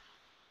 So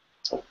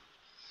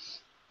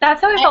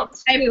That's how I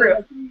felt I too.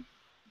 approved.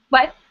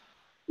 What?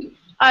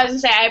 I was gonna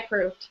say I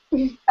approved.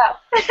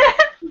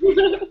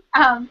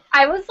 Oh.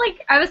 I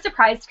was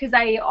surprised because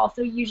I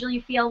also usually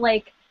feel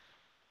like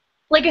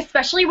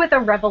especially with a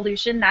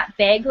revolution that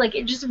big, like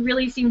it just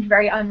really seemed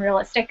very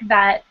unrealistic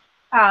that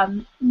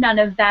none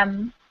of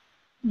them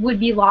would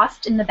be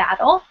lost in the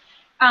battle.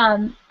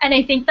 And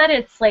I think that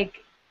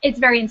it's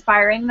very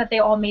inspiring that they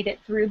all made it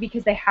through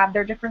because they have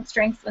their different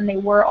strengths and they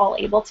were all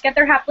able to get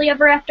there happily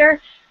ever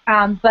after.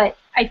 But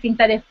I think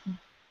that if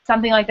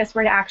something like this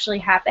were to actually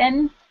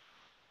happen,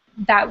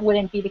 that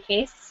wouldn't be the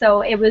case.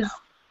 So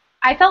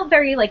I felt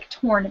very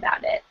torn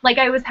about it. Like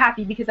I was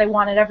happy because I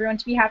wanted everyone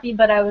to be happy,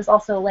 but I was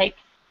also like,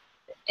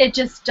 it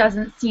just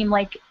doesn't seem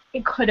like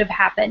it could have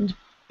happened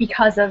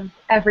because of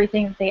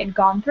everything that they had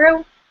gone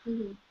through.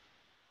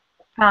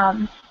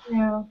 Mm-hmm.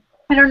 Yeah.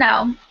 I don't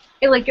know.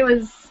 It was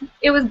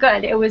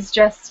good. It was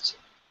just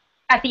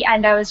at the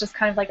end I was just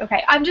kind of like,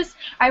 okay,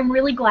 I'm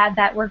really glad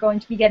that we're going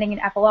to be getting an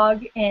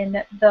epilogue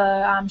in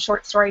the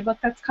short story book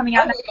that's coming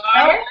out next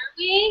year.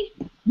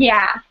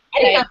 Yeah. I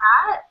didn't know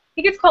that. I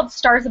think it's called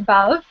Stars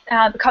Above.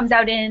 It comes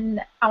out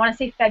in, I want to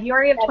say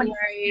February of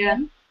 2016. Yeah.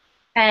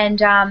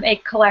 And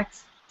it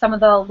collects some of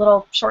the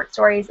little short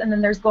stories, and then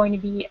there's going to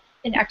be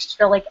an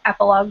extra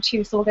epilogue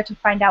too, so we'll get to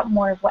find out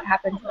more of what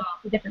happens with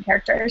the different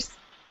characters,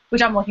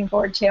 which I'm looking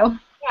forward to.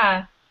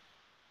 Yeah.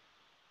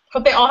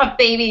 Hope they all have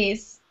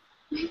babies.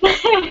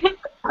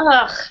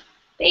 Ugh,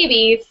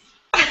 babies.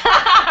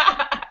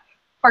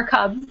 Or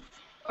cubs.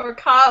 Or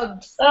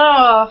cubs.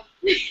 Oh,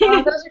 those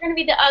are going to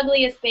be the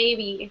ugliest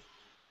babies.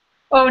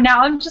 Oh,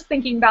 now I'm just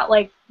thinking about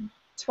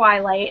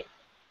Twilight.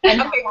 And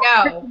okay,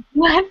 no.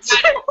 What?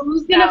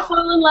 Who's going to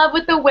fall in love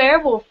with the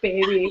werewolf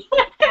baby?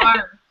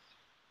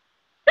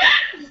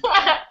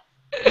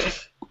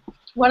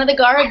 One of the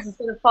guards is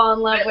going to fall in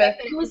love with...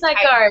 Who's that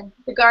guard?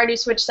 The guard who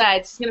switched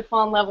sides. He's going to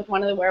fall in love with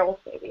one of the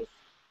werewolf babies.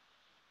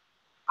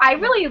 I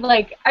really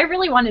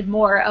wanted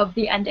more of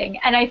the ending,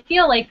 and I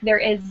feel like there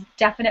is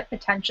definite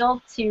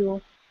potential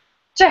to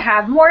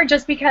have more,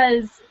 just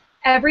because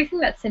everything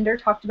that Cinder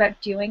talked about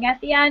doing at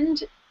the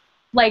end,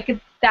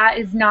 that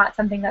is not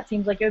something that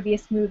seems like it would be a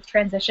smooth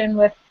transition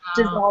with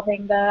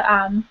dissolving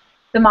the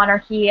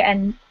monarchy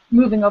and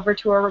moving over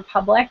to a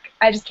republic.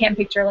 I just can't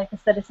picture the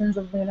citizens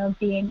of Luna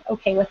being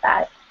okay with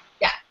that.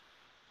 Yeah.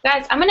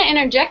 Guys, I'm going to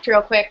interject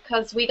real quick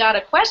because we got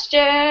a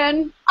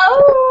question.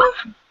 Oh!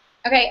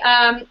 Okay,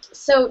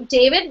 so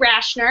David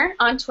Rashner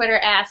on Twitter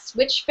asks,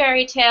 which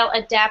fairy tale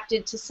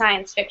adapted to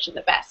science fiction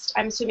the best?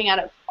 I'm assuming out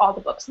of all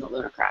the books in the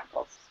Lunar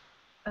Chronicles.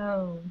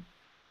 Oh.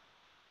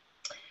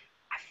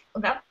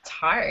 Well, that's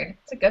hard.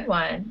 It's a good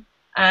one.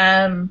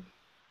 Thank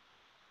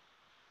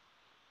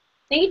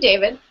you,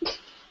 David.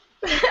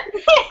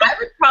 I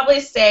would probably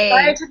say...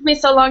 Why it took me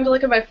so long to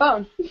look at my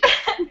phone?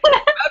 I would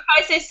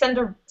probably say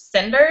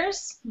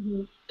Cinders,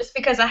 just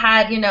because I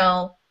had,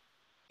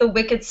 the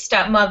wicked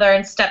stepmother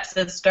and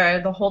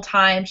stepsister the whole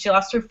time. She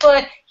lost her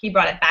foot. He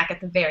brought it back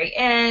at the very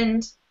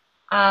end.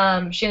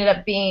 She ended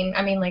up being,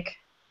 I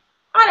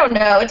don't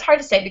know. It's hard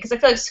to say because I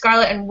feel like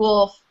Scarlet and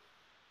Wolf,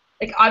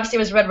 obviously it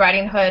was Red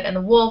Riding Hood and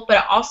the Wolf, but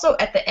it also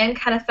at the end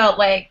kind of felt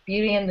like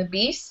Beauty and the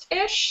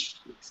Beast-ish,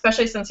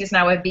 especially since he's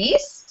now a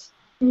beast.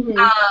 Mm-hmm.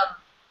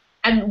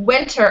 And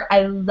Winter,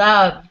 I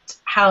loved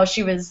how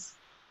she was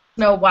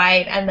Snow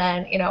White and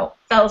then,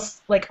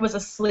 was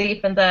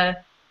asleep in the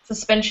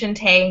suspension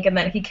tank, and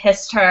then he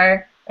kissed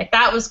her.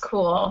 That was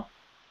cool.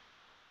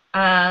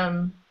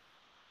 I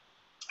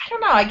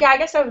don't know. Yeah, I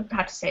guess I would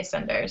have to say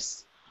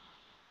Cinders.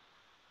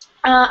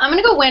 I'm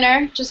gonna go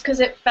Winter, just because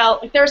it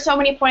felt like there were so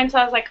many points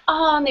I was like,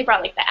 oh, and they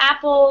brought the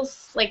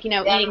apples, eating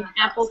the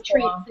apple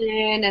treats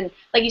in, and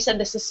like you said,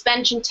 the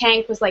suspension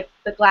tank was the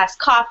glass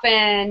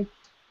coffin,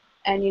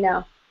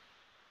 and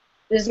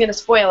this is gonna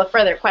spoil a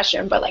further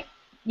question, but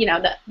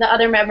the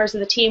other members of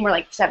the team were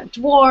the 7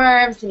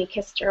 dwarves, and he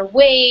kissed her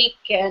awake,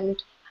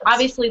 and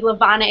obviously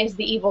Lavanna is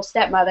the evil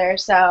stepmother,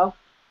 so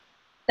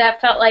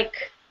that felt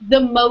like the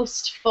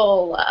most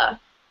full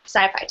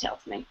sci-fi tale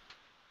to me.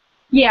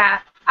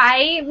 Yeah,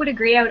 I would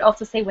agree. I would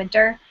also say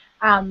Winter.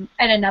 And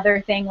another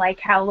thing,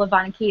 how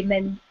Lavanna came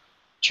and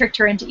tricked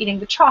her into eating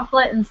the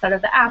chocolate instead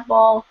of the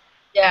apple.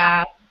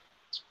 Yeah.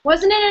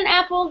 Wasn't it an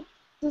apple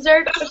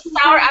dessert? It was a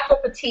sour apple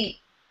petite.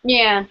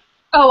 Yeah.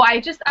 Oh, I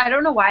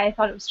don't know why I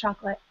thought it was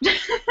chocolate. It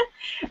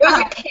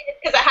was because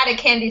it had a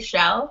candy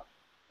shell.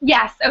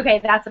 Yes, okay,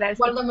 that's what I was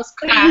One of them was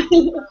cracked,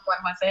 one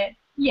wasn't.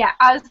 Yeah,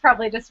 I was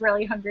probably just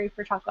really hungry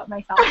for chocolate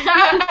myself.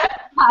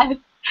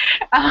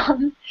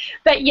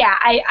 But yeah,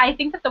 I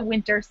think that the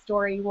Winter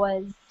story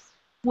was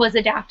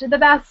adapted the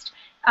best.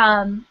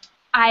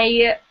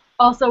 I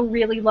also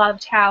really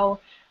loved how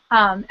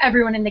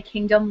everyone in the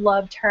kingdom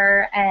loved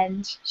her,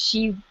 and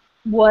she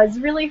was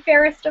really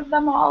fairest of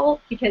them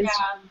all because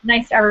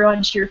nice to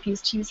everyone. She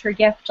refused to use her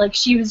gift.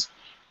 She was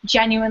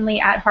genuinely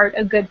at heart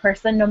a good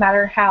person, no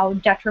matter how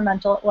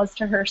detrimental it was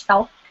to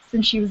herself. gifts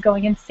and she was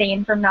going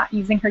insane from not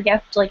using her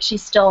gift, like she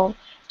still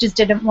just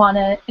didn't want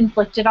to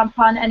inflict it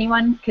upon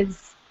anyone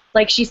because,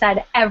 like she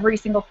said, every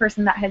single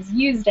person that has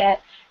used it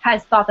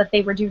has thought that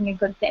they were doing a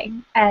good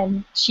thing,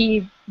 and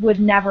she would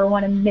never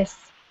want to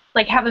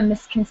have a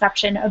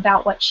misconception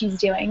about what she's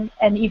doing,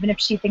 and even if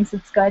she thinks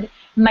it's good, it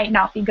might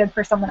not be good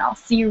for someone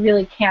else. So you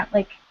really can't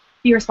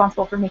be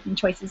responsible for making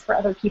choices for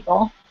other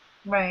people.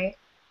 Right.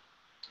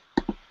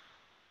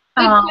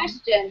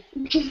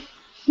 Good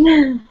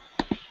question.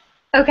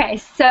 Okay,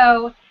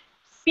 so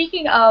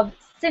speaking of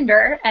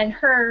Cinder and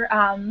her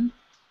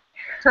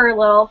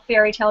little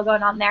fairy tale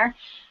going on there,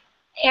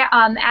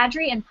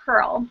 Adri and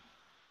Pearl,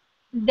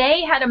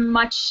 they had a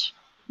much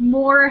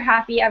more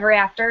happy ever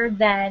after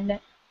than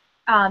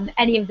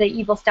any of the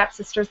evil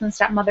stepsisters and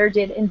stepmother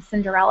did in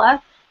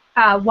Cinderella.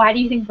 Why do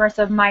you think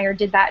Marissa Meyer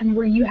did that, and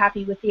were you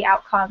happy with the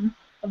outcome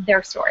of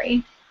their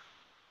story?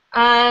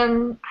 I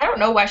don't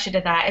know why she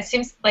did that. It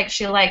seems like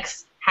she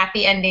likes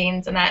happy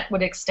endings, and that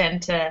would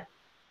extend to,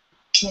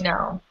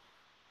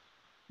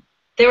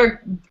 they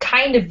were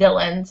kind of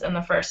villains in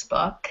the first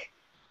book.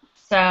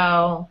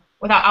 So,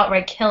 without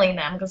outright killing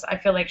them, because I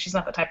feel like she's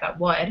not the type that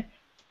would.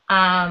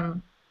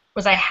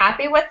 Was I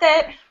happy with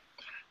it?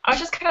 I was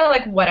just kind of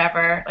like,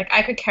 whatever. Like,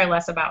 I could care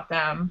less about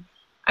them.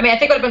 I mean, I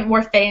think it would have been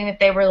more fitting if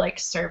they were, like,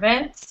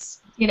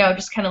 servants.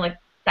 Just kind of like,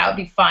 that would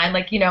be fun.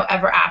 Like,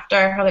 Ever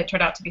After, how they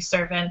turned out to be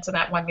servants in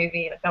that one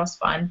movie. Like, that was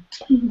fun.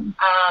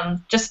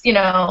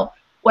 Mm-hmm.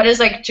 What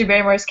does, like, Drew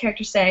Barrymore's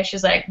character say?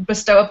 She's like,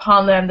 bestow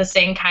upon them the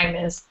same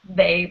kindness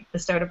they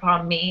bestowed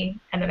upon me,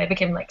 and then they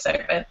became, like,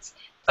 servants.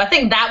 So I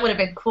think that would have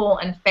been cool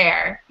and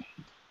fair.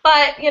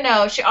 But,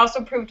 she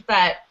also proved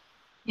that,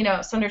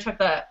 Cinder took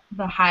the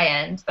high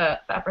end, the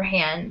upper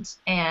hand,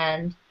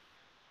 and,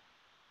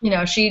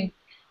 she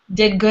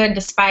did good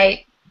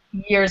despite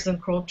years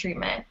of cruel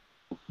treatment.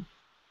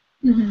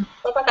 Mm-hmm.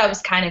 I thought that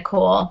was kind of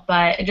cool,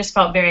 but it just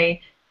felt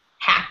very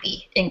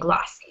happy and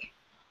glossy.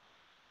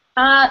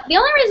 The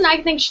only reason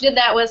I think she did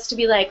that was to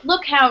be like,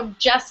 look how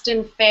just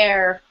and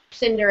fair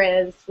Cinder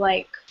is.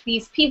 Like,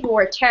 these people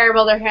were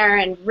terrible to her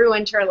and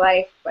ruined her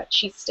life, but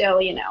she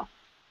still,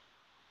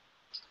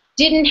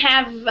 didn't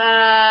have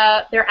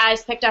their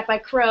eyes picked up by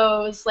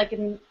crows,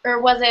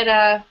 or was it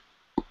I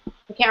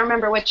can't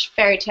remember which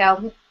fairy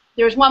tale.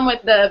 There was one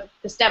with the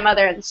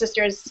stepmother and the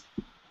sisters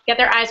get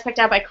their eyes picked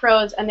out by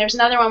crows, and there's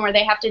another one where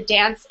they have to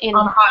dance in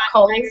hot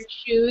coals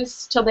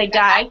shoes till they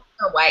die.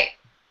 Snow White.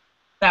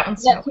 That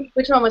one's Snow White.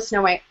 Which one was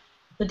Snow White?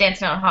 The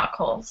dancing on hot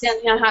coals.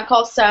 Dancing on hot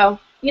coals. So,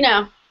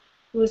 it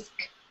was,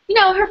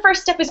 her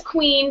first step as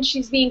queen.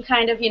 She's being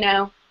kind of,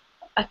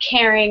 a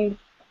caring,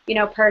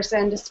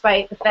 person,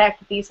 despite the fact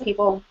that these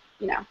people,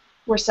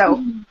 were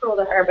so cruel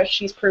to her, but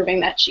she's proving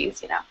that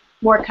she's,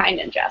 more kind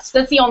and just.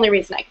 That's the only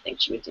reason I could think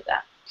she would do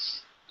that.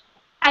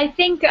 I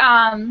think,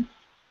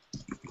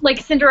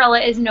 Cinderella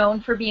is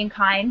known for being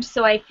kind,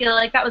 so I feel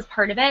like that was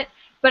part of it.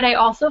 But I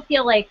also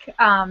feel like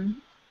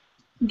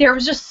there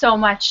was just so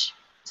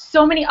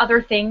many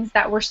other things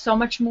that were so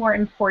much more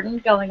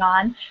important going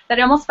on that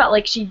I almost felt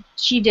like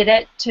she did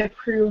it to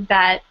prove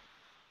that,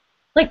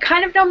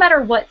 kind of no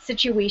matter what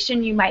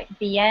situation you might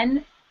be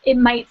in, it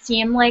might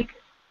seem like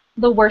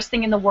the worst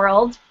thing in the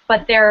world,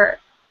 but there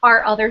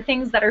are other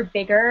things that are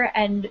bigger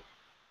and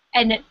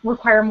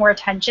require more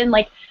attention.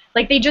 Like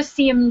they just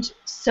seemed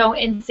so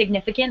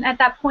insignificant at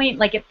that point.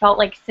 Like, it felt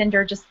like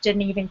Cinder just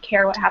didn't even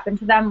care what happened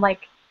to them,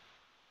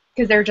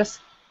 because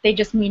they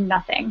just mean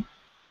nothing.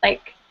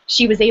 Like,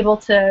 she was able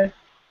to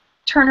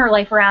turn her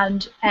life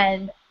around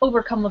and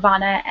overcome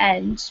Levana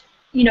and,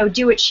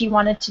 do what she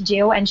wanted to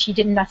do, and she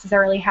didn't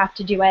necessarily have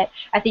to do it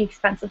at the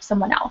expense of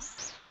someone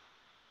else,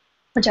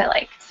 which I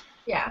liked.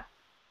 Yeah.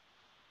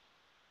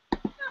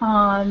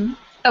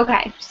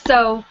 Okay,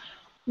 so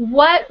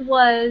what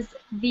was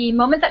the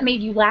moment that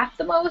made you laugh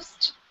the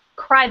most,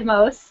 cry the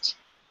most?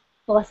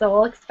 Melissa,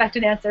 we'll expect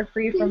an answer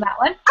for you from that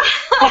one.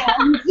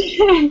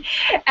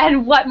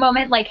 And what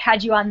moment,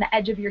 had you on the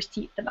edge of your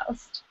seat the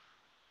most?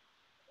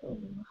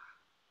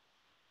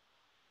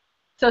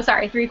 So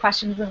sorry, 3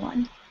 questions in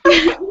one.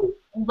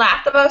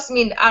 Laugh the most? I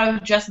mean, out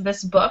of just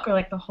this book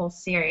or, the whole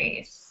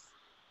series?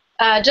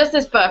 Just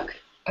this book.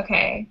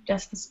 Okay,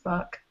 just this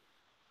book.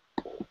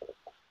 I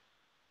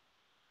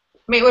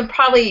mean, it would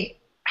probably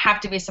have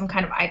to be some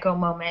kind of Aiko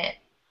moment,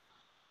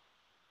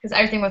 because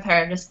everything with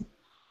her just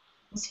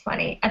was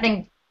funny. I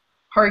think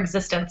her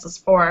existence is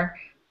for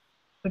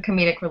the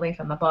comedic relief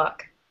in the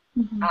book.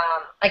 Mm-hmm.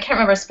 I can't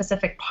remember a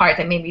specific part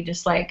that made me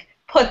just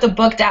put the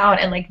book down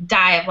and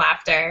die of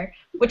laughter,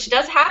 which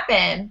does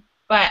happen,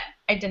 but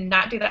I did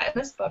not do that in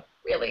this book,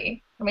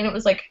 really. I mean, it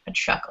was a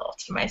chuckle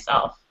to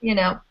myself,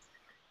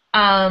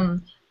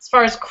 As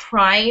far as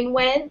crying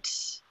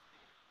went,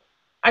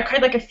 I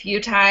cried a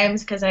few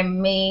times because I'm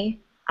me.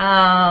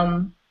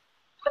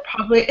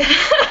 Probably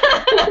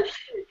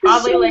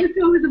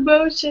with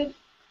emotion.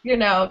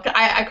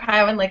 I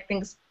cry when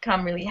things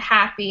come really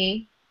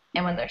happy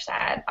and when they're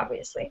sad,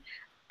 obviously.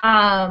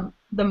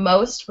 The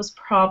most was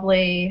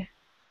probably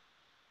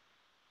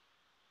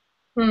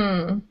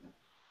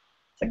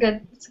it's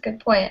a good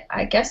point.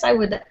 I guess I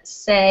would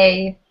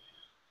say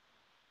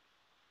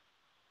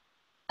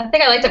I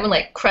think I liked it when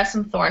like Cress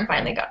and Thorn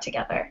finally got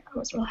together. I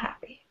was real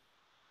happy.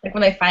 Like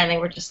when they finally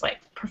were just like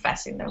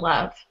professing their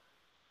love.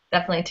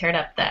 Definitely teared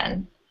up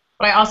then.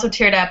 But I also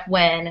teared up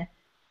when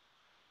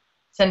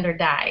Cinder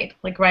died,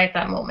 like right at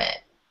that moment.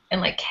 And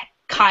like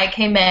Kai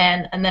came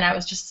in, and then I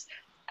was just,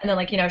 and then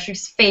like, you know, she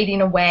was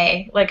fading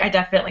away. Like I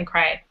definitely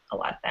cried a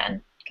lot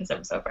then because it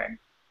was over.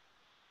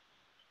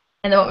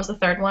 And then what was the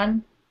third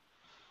one?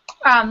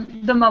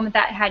 The moment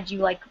that had you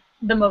like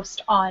the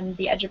most on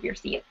the edge of your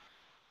seat.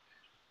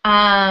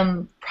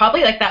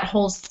 Probably like that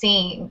whole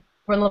scene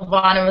where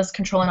Levana was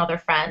controlling all their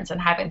friends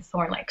and having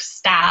Thorn like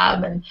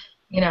stab and,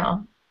 you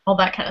know, all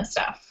that kind of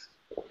stuff.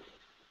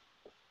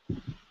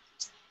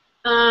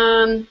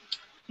 I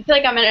feel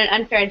like I'm at an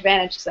unfair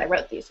advantage because I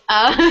wrote these.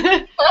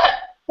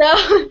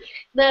 So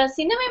the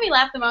scene that made me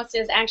laugh the most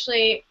is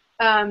actually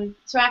so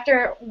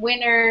after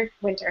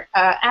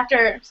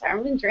sorry,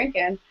 I've been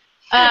drinking.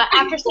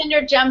 After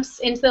Cinder jumps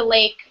into the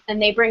lake and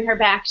they bring her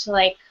back to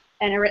like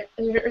an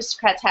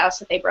aristocrat's house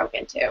that they broke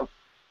into.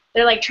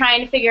 They're like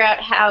trying to figure out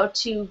how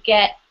to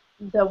get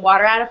the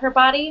water out of her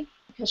body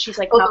because she's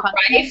like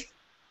rice.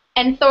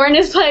 And Thorn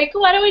is like,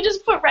 why don't we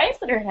just put rice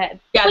in her head?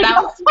 Yeah, like,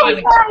 that was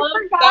funny.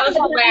 That was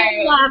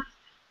hilarious.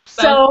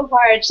 So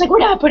hard. She's like, we're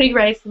not putting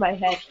rice in my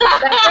head.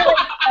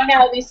 I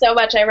know me so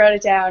much I wrote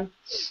it down.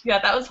 Yeah,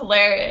 that was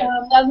hilarious.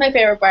 That was my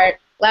favorite part,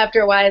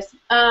 laughter-wise.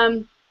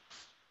 I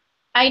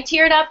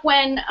teared up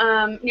when,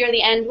 near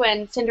the end,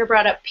 when Cinder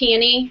brought up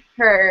Peony,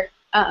 her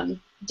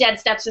dead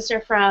stepsister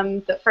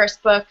from the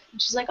first book.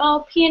 She's like,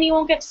 oh, Peony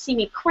won't get to see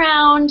me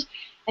crowned,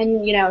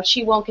 and, you know,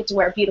 she won't get to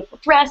wear beautiful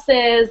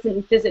dresses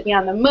and visit me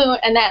on the moon.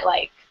 And that,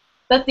 like,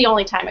 that's the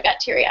only time I got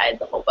teary-eyed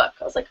the whole book.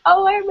 I was like,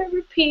 oh, I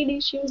remember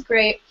Peony. She was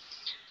great.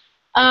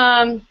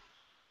 And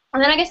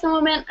then I guess the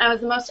moment I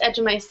was the most edge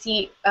of my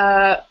seat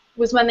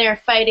was when they were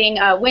fighting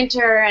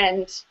Winter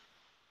and,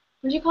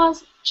 what do you call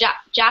us?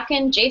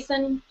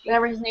 Jason,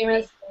 whatever his name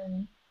is.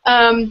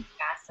 And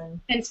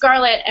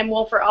Scarlet and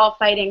Wolf are all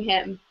fighting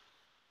him.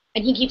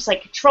 And he keeps,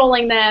 like,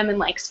 controlling them, and,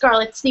 like,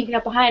 Scarlet's sneaking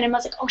up behind him. I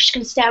was like, oh, she's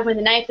going to stab him with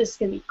a knife. This is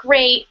going to be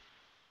great.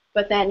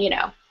 But then, you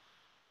know,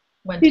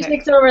 he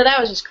takes over. That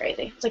was just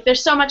crazy. It's like,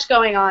 there's so much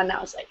going on. And I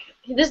was like,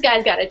 this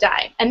guy's got to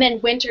die. And then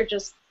Winter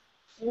just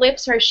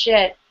flips her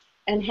shit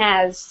and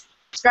has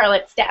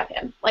Scarlet stab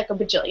him, like, a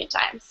bajillion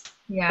times.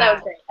 Yeah. That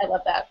was great. I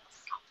love that.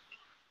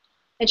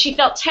 And she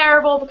felt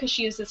terrible because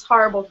she used this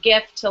horrible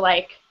gift to,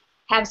 like,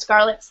 have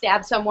Scarlet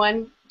stab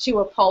someone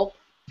to a pulp.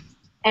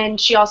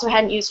 And she also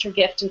hadn't used her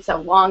gift in so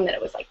long that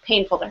it was, like,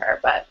 painful to her.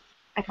 But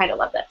I kind of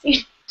love that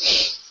scene.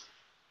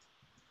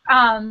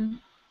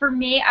 For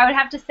me, I would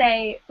have to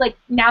say, like,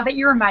 now that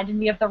you reminded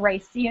me of the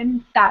rice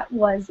scene, that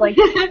was, like...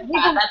 yeah,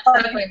 that's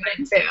definitely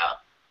mine, too.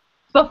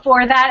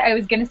 Before that, I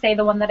was going to say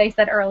the one that I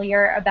said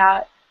earlier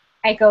about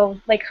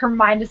Aiko, like, her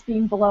mind is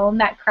being blown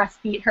that Cress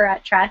beat her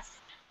at chess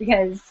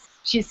because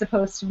she's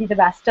supposed to be the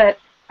best at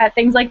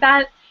things like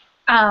that.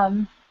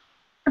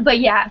 But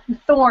yeah,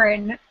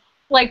 Thorn,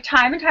 like,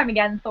 time and time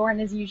again, Thorn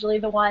is usually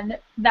the one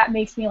that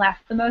makes me laugh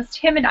the most.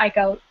 Him and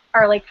Aiko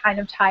are, like, kind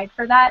of tied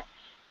for that.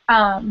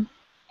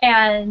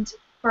 And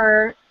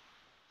for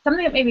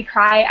something that made me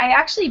cry, I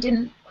actually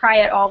didn't cry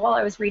at all while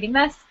I was reading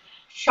this.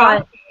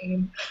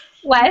 Shocking.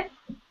 What?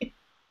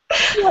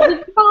 What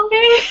did you call me?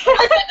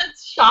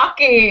 It's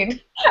shocking.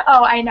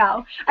 Oh, I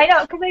know,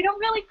 because I don't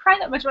really cry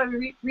that much when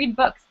I read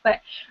books,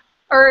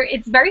 or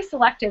it's very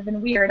selective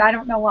and weird. I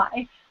don't know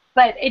why,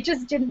 but it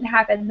just didn't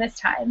happen this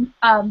time.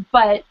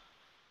 But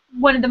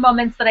one of the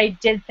moments that I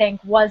did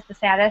think was the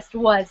saddest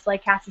was,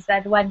 like Cassie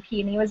said, when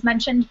Peony was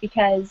mentioned,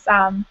 because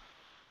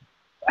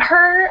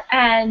her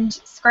and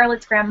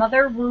Scarlet's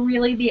grandmother were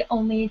really the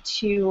only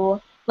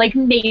two, like,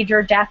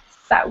 major deaths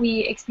that we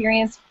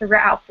experienced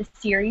throughout the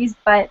series,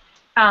 but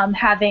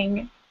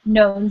having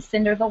known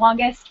Cinder the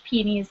longest,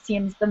 Peony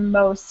seems the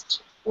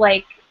most,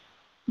 like,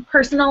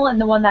 personal and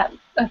the one that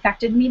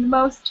affected me the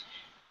most.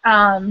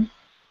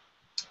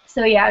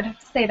 So yeah, I'd have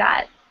to say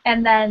that.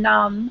 And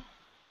then,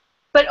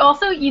 but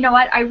also, you know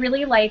what, I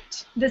really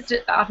liked, this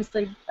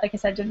obviously, like I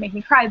said, didn't make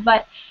me cry,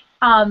 but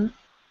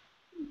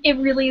it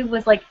really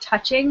was, like,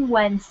 touching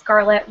when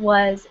Scarlet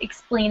was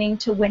explaining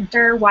to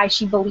Winter why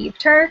she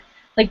believed her.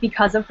 Like,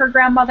 because of her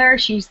grandmother,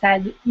 she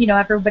said, you know,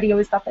 everybody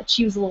always thought that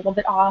she was a little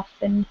bit off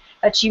and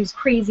that she was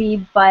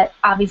crazy, but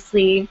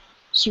obviously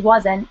she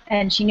wasn't,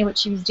 and she knew what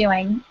she was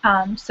doing.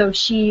 So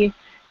she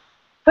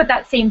put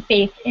that same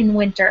faith in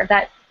Winter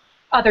that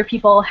other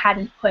people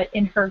hadn't put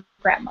in her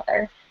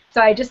grandmother.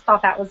 So I just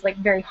thought that was, like,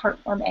 very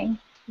heartwarming.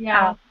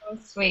 Yeah, that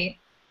was sweet.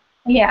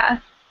 Yeah.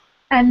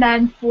 And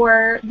then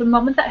for the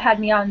moment that had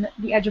me on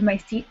the edge of my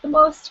seat the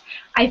most,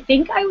 I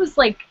think I was,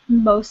 like,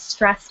 most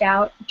stressed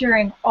out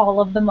during all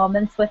of the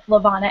moments with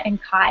Levana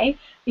and Kai,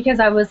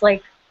 because I was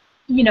like,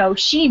 you know,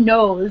 she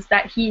knows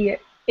that he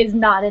is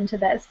not into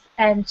this,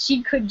 and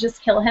she could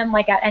just kill him,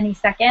 like, at any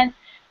second,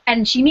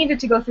 and she needed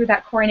to go through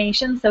that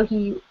coronation, so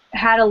he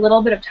had a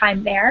little bit of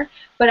time there,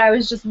 but I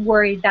was just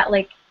worried that,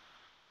 like,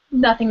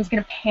 nothing was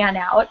going to pan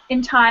out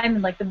in time,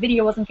 and, like, the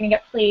video wasn't going to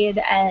get played,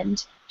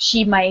 and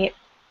she might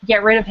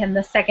get rid of him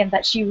the second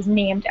that she was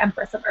named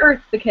Empress of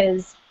Earth,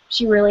 because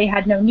she really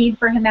had no need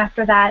for him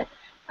after that.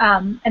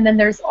 And then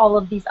there's all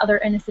of these other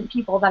innocent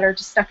people that are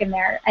just stuck in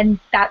there, and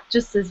that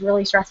just is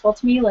really stressful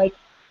to me. Like,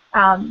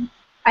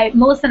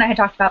 Melissa and I had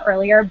talked about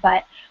earlier,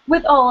 but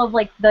with all of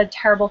like the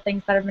terrible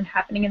things that have been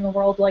happening in the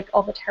world, like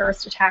all the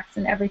terrorist attacks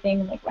and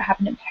everything, like what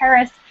happened in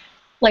Paris,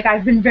 like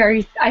I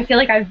feel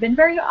like I've been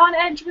very on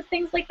edge with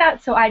things like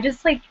that. So I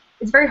just like,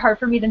 it's very hard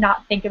for me to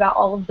not think about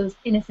all of those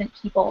innocent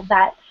people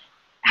that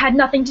had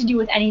nothing to do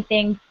with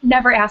anything,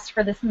 never asked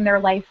for this in their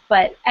life,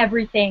 but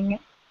everything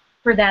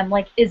for them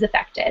like is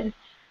affected.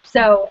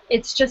 So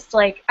it's just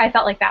like, I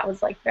felt like that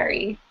was like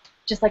very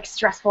just like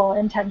stressful,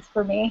 intense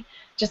for me,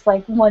 just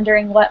like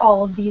wondering what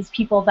all of these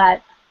people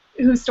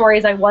whose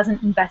stories I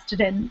wasn't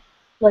invested in,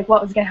 like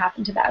what was going to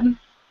happen to them.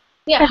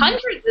 Yeah,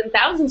 hundreds and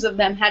thousands of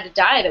them had to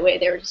die the way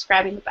they were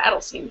describing the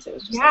battle scenes. It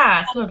was just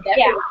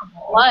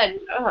blood.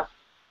 Ugh.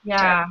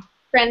 Yeah.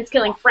 Friends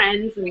killing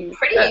friends. And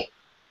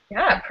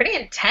pretty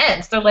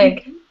intense. They're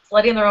like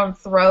slitting their own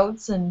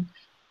throats and,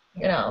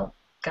 God,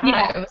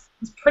 it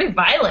was pretty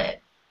violent.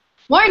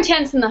 More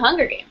intense than the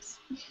Hunger Games.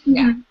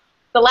 Yeah.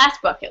 The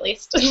last book, at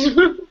least.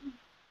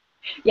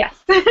 Yes.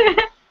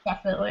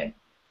 Definitely.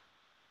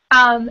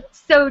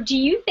 So do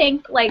you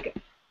think, like,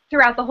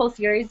 throughout the whole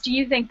series, do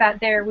you think that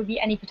there would be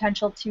any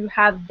potential to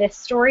have this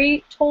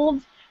story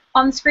told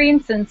on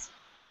screen, since,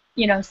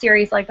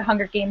 series like the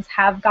Hunger Games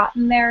have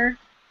gotten their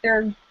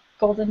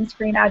golden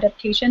screen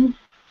adaptation?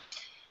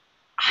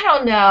 I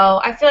don't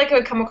know. I feel like it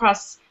would come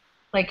across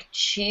like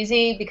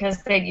cheesy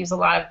because they'd use a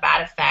lot of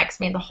bad effects.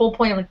 I mean, the whole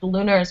point of like the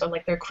Lunars are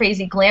like they're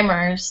crazy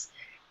glamours,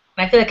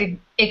 and I feel like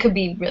it could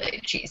be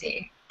really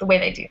cheesy the way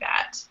they do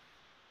that.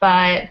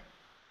 But I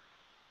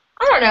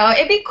don't know.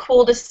 It'd be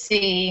cool to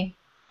see,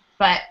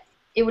 but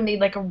it would need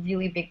like a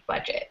really big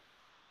budget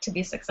to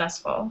be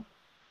successful.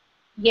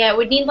 Yeah, it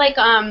would need like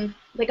a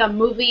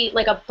movie,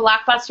 like a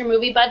blockbuster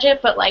movie budget,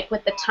 but like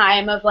with the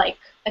time of like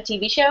a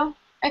TV show,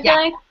 I feel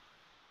like.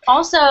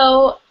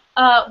 Also,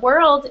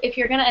 World, if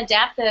you're gonna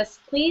adapt this,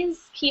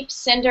 please keep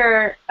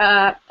Cinder.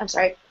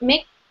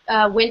 Make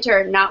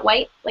Winter not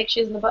white like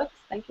she is in the books.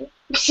 Thank you.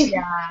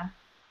 Yeah.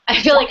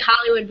 I feel like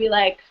Hollywood would be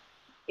like,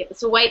 give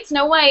us a white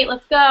Snow White.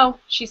 Let's go.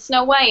 She's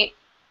Snow White.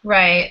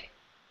 Right.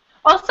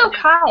 Also,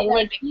 Kai,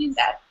 like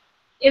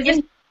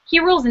he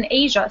rules in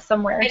Asia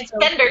somewhere. And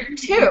Cinder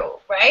too,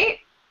 right?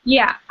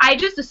 Yeah, I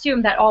just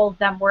assumed that all of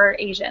them were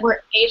Asian.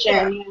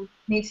 Yeah.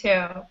 Me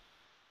too.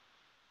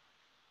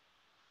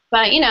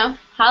 But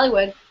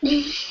Hollywood.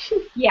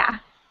 Yeah.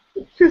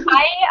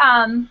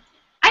 I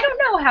don't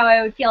know how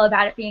I would feel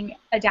about it being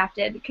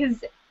adapted,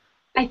 because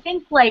I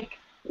think like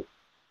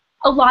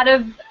a lot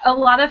of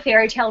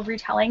fairy tale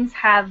retellings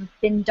have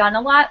been done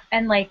a lot,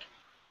 and like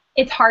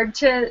it's hard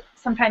to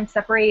sometimes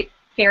separate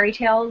fairy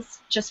tales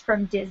just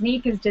from Disney,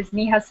 because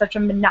Disney has such a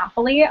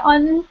monopoly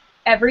on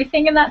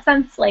everything in that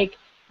sense. Like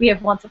we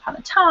have Once Upon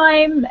a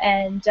Time,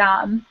 and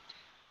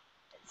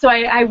so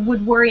I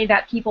would worry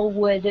that people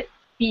would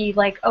be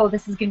like, oh,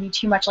 this is going to be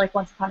too much like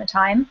Once Upon a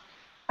Time.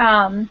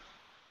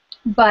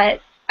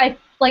 But I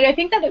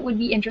think that it would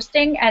be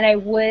interesting, and I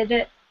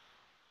wouldn't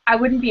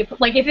be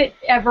like, if it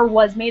ever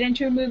was made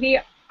into a movie,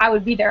 I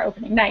would be there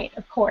opening night,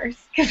 of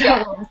course, because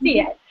I want to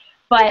see it.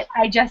 But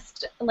I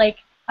just like,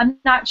 I'm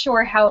not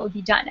sure how it would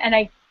be done,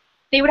 and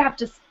they would have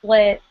to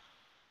split,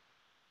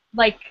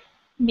 like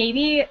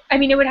maybe, I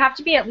mean, it would have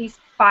to be at least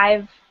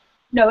 5.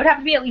 No, it would have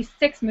to be at least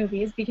 6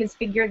 movies, because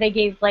figure they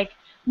gave like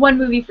 1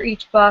 movie for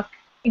each book,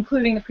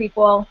 including the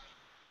prequel,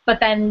 but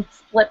then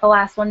split the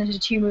last one into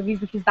 2 movies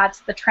because that's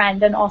the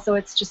trend, and also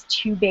it's just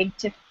too big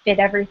to fit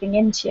everything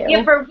into.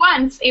 Yeah, for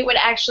once, it would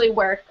actually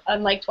work,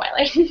 unlike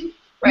Twilight.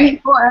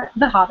 Right. Or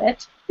The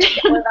Hobbit.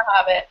 Or The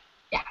Hobbit.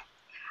 Yeah.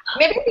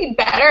 Maybe it'd be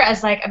better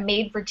as like a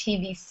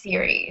made-for-TV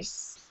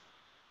series.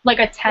 Like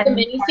a 10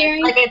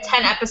 miniseries? Like a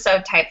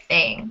 10-episode type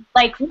thing.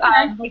 Like the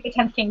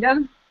 10th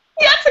Kingdom?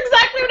 Yeah, that's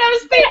exactly what I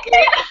was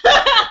thinking.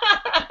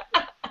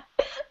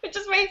 Which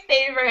is my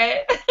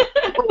favorite.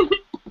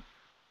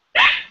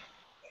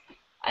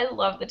 I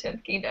love the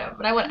 10th Kingdom,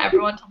 and I want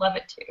everyone to love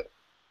it too.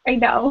 I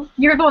know.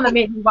 You're the one that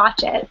made me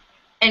watch it.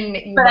 And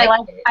you but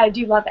it. I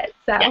do love it.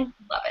 So. Yeah,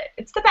 love it.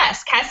 It's the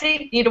best.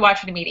 Cassie, you need to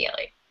watch it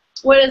immediately.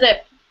 What is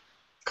it?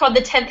 It's called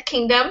The 10th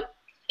Kingdom.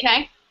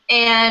 Okay.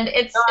 And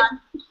it's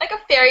like a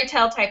fairy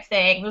tale type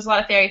thing. There's a lot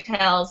of fairy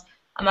tales.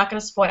 I'm not going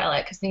to spoil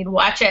it because you need to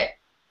watch it,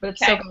 but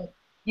it's so good.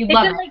 You'd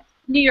love it. It's in like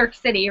New York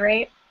City,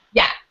 right?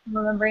 Yeah. I'm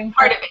remembering.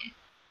 Part of it.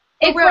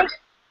 It's like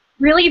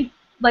really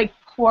like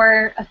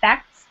poor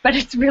effects, but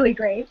it's really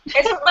great.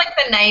 It's from like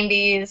the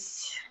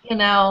 90s,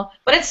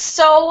 but it's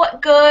so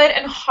good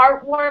and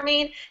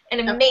heartwarming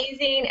and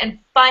amazing and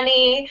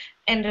funny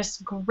and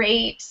just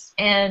great,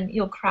 and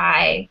you'll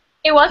cry.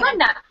 It was on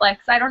Netflix.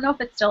 I don't know if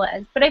it still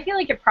is, but I feel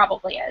like it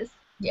probably is.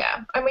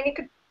 Yeah. I mean, you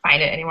could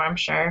find it anywhere, I'm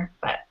sure,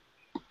 but.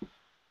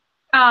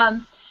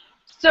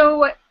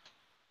 So,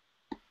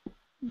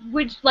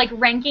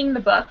 ranking the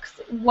books,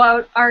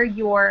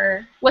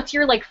 what's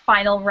your like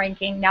final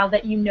ranking now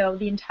that you know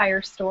the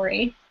entire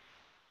story?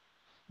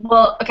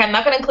 Well, okay, I'm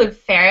not going to include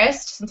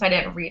Fairest since I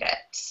didn't read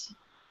it.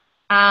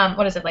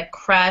 What is it, like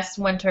Cress,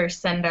 Winter,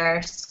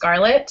 Cinder,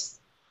 Scarlet?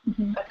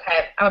 Mm-hmm.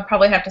 Okay, I would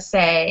probably have to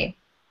say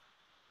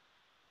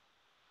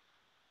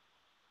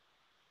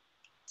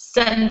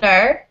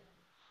Cinder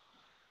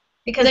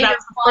because Is that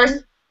that's your the first.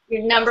 one?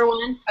 Your number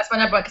one? That's my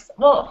number one.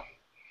 Well,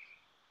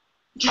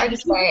 it's hard to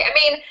say. I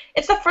mean,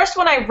 it's the first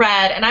one I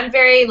read, and I'm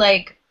very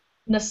like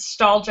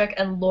nostalgic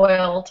and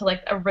loyal to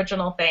like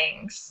original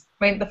things.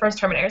 I mean, the first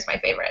Terminator is my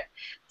favorite,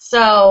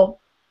 so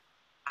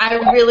I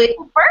really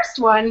The first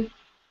one.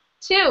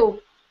 Two.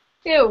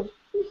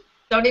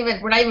 don't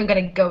even. We're not even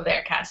gonna go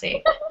there,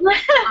 Cassie.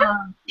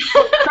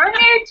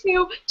 Terminator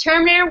 2,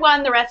 Terminator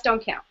 1, the rest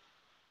don't count.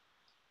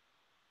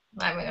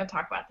 I'm not gonna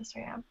talk about this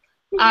right now.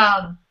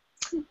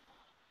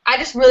 I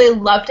just really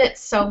loved it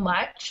so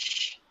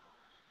much,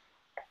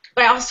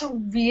 but I also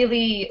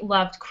really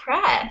loved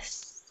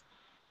Cress.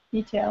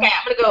 Me too. Okay,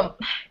 I'm gonna go.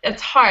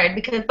 It's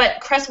hard but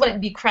Cress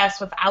wouldn't be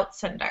Cress without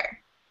Cinder.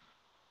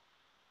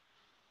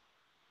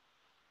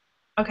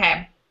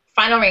 Okay,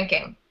 final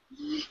ranking.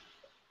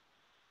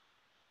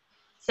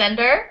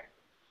 Cinder,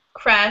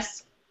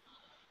 Cress,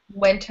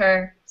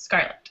 Winter,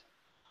 Scarlet.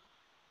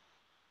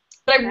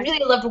 But I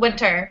really loved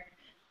Winter.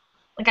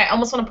 Like I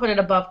almost want to put it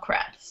above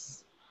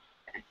Cress.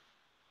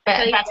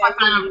 But that's my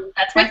final.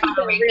 That's my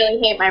final ranking. Really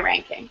hate my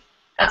ranking.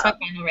 That's my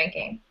final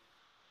ranking.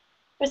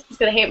 Kristen's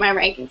gonna hate my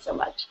ranking so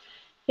much.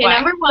 Okay, Why?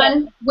 number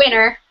 1,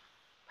 Winter.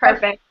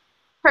 Perfect.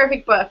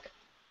 Perfect book.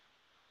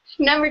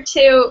 Number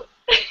 2,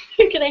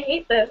 you're gonna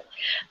hate this.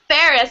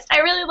 Fairest. I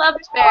really loved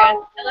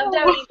Fairest. I loved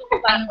how evil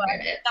that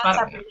was.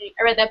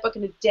 I read that book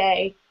in a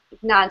day,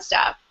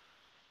 nonstop.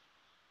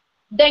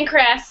 Then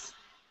Cress.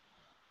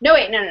 No,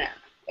 wait, no.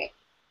 Wait.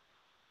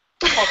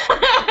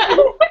 Hold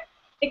on.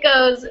 It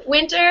goes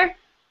Winter,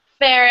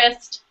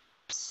 Fairest,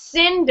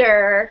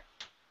 Cinder,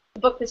 the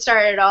book that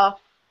started it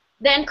all.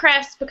 Then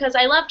Cress, because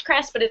I loved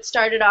Cress, but it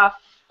started off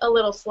a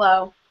little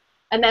slow.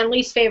 And then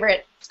least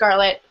favorite,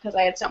 Scarlet, because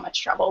I had so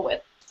much trouble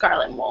with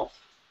Scarlet and Wolf.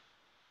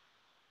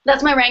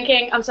 That's my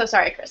ranking. I'm so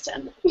sorry,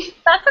 Kristen.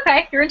 That's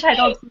okay. You're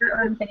entitled to your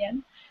own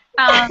opinion.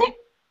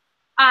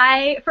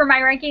 For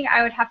my ranking,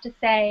 I would have to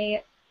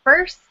say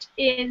first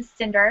is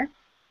Cinder.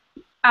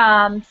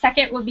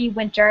 Second would be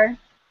Winter.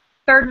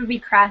 Third would be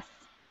Cress.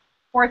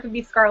 Fourth would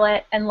be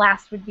Scarlet. And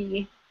last would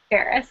be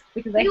Fairest.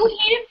 Because You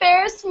hated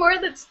Fairest more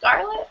than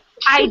Scarlet?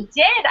 I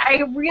did.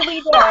 I really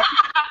did.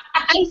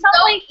 She's so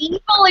like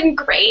evil and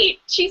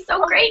great. She's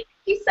so great.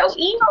 She's so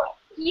evil.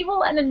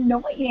 Evil and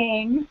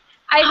annoying.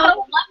 I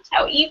loved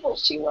how evil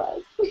she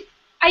was.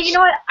 You know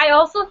what? I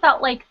also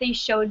felt like they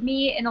showed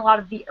me in a lot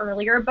of the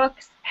earlier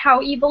books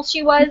how evil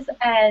she was,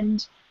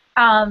 and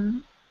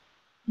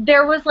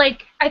there was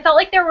like I felt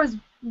like there was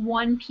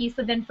one piece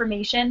of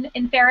information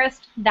in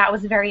Fairest that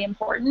was very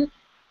important.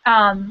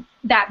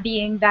 That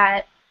being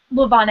that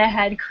Levana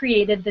had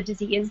created the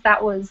disease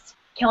that was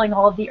killing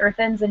all of the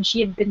Earthens, and she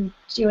had been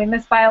doing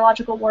this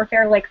biological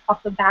warfare like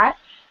off the bat.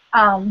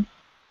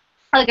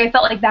 Like I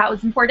felt like that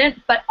was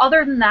important, but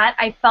other than that,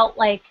 I felt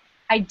like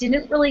I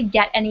didn't really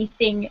get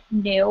anything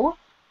new.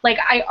 Like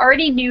I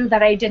already knew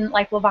that I didn't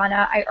like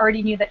Levana. I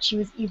already knew that she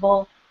was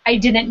evil. I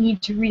didn't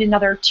need to read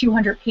another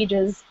 200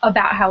 pages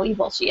about how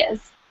evil she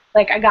is.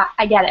 Like I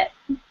get it.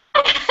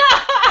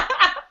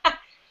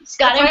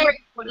 Got to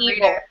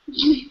evil.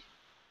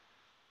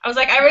 I was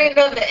like, I already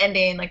know the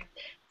ending. Like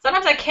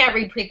sometimes I can't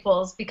read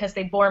prequels because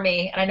they bore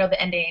me, and I know the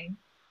ending.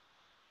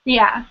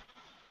 Yeah.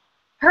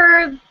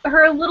 Her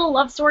little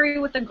love story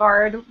with the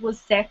guard was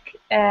sick,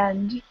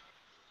 and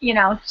you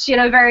know she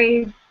had a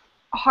very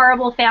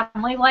horrible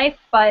family life,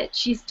 but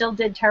she still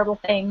did terrible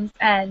things,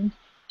 and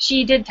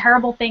she did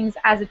terrible things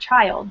as a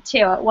child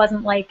too. It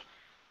wasn't like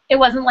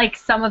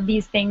some of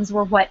these things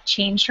were what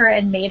changed her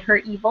and made her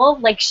evil.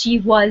 Like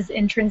she was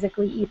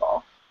intrinsically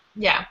evil.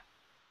 Yeah.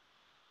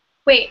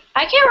 Wait,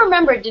 I can't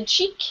remember. Did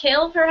she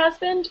kill her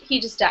husband? He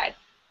just died.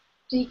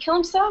 Did he kill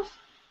himself?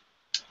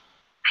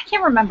 I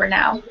can't remember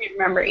now. I can't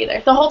remember either.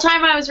 The whole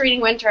time I was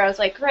reading Winter, I was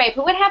like, great,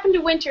 but what happened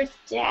to Winter's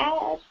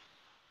dad?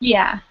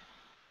 Yeah.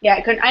 Yeah,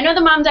 I couldn't. I know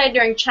the mom died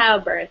during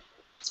childbirth.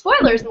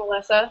 Spoilers,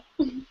 Melissa.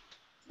 But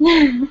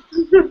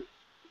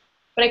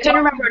I couldn't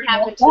remember what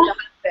happened to the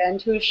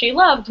husband, who she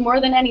loved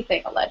more than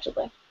anything,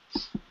 allegedly.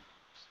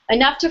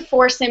 Enough to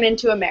force him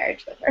into a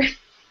marriage with her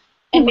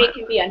and make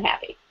him be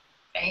unhappy.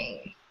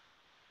 Dang.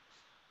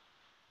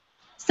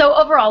 So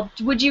overall,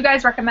 would you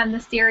guys recommend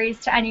this series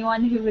to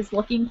anyone who is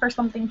looking for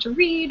something to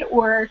read,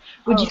 or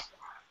would you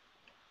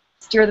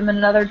steer them in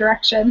another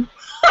direction?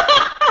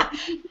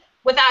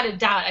 Without a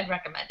doubt, I'd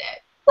recommend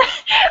it.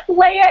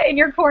 Leia in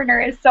your corner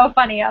is so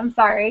funny. I'm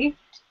sorry.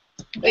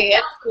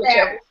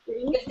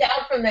 It's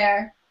down from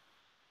there.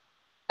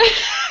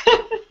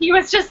 He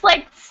was just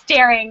like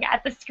staring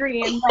at the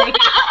screen, like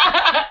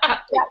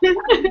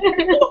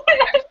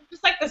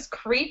just like this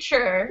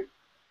creature,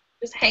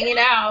 just hanging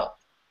out.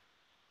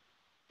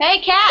 Hey,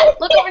 cat,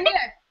 look over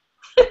here.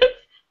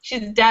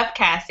 She's deaf,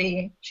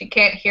 Cassie. She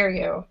can't hear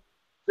you.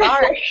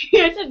 Sorry.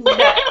 I said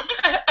no.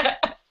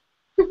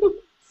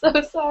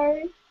 So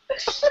sorry.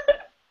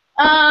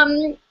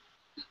 I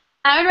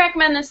would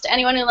recommend this to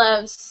anyone who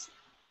loves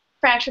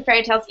fractured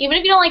fairy tales, even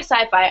if you don't like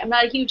sci-fi. I'm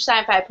not a huge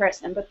sci-fi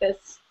person, but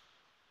this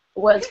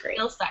was great.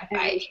 Still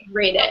sci-fi.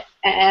 Read it,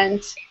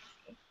 and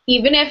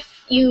even if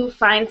you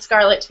find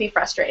Scarlet to be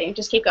frustrating,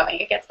 just keep going.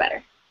 It gets better.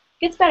 It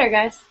gets better,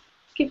 guys.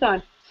 Keep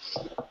going.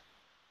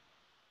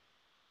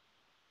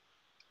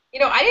 You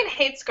know, I didn't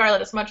hate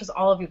Scarlet as much as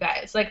all of you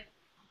guys. Like,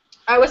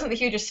 I wasn't the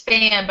hugest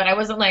fan, but I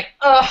wasn't like,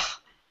 ugh,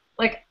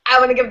 like, I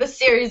want to give this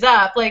series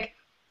up. Like,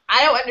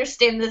 I don't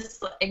understand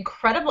this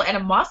incredible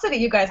animosity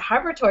you guys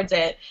harbor towards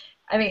it.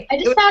 I mean, I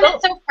just found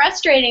it so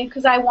frustrating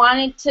because I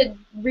wanted to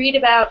read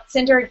about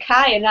Cinder and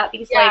Kai and not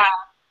these, like,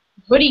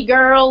 Hoodie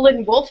Girl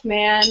and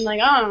Wolfman.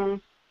 Like, oh.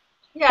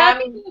 Yeah, that's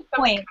I mean, a good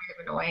point. Kind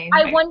of annoying.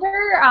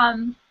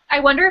 I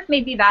wonder if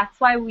maybe that's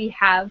why we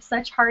have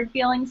such hard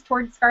feelings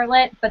towards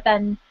Scarlet, but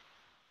then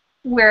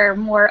we're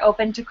more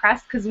open to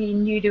Crest because we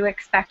knew to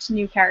expect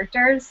new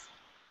characters.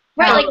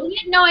 Right, like, we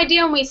had no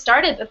idea when we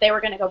started that they were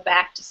going to go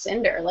back to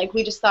Cinder. Like,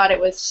 we just thought it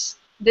was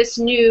this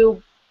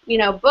new, you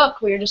know,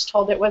 book. We were just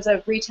told it was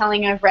a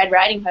retelling of Red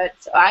Riding Hood,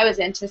 so I was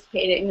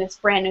anticipating this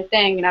brand new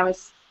thing, and I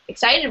was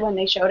excited when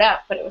they showed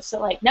up, but it was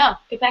still like, no,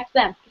 get back to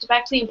them. Get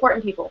back to the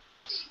important people.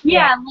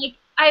 Yeah, like,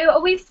 I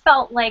always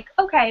felt like,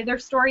 okay, their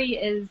story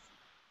is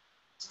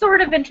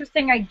sort of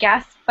interesting, I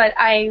guess, but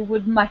I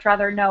would much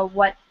rather know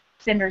what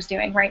Cinder's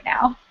doing right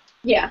now.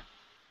 Yeah.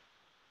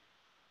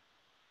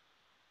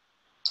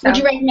 So. Would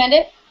you recommend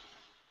it?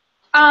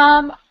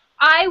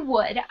 I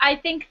would. I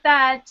think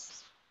that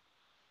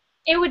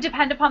it would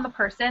depend upon the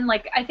person.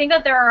 Like, I think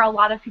that there are a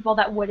lot of people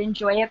that would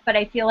enjoy it, but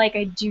I feel like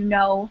I do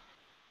know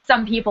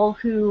some people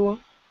who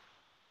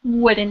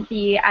wouldn't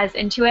be as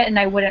into it, and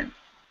I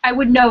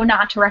would know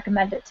not to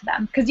recommend it to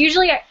them. Because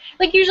usually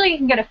you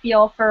can get a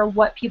feel for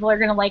what people are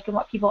going to like and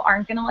what people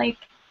aren't going to like.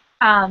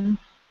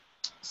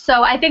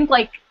 So I think,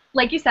 like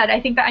you said, I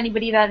think that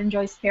anybody that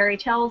enjoys fairy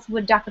tales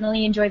would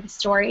definitely enjoy the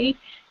story,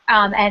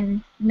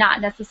 and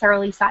not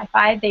necessarily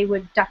sci-fi. They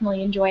would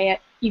definitely enjoy it,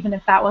 even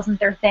if that wasn't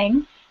their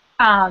thing.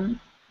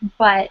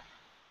 But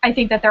I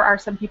think that there are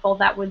some people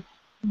that would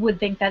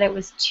think that it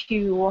was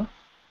too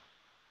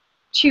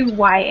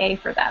YA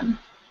for them,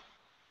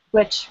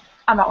 which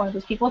I'm not one of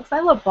those people because I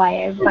love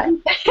YA, but I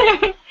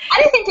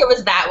didn't think it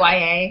was that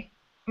YA.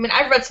 I mean,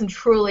 I've read some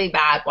truly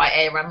bad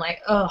YA where I'm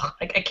like, ugh,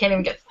 like, I can't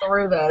even get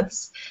through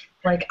this.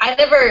 Like, I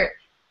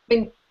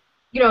mean,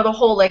 you know, the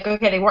whole, like,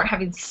 okay, they weren't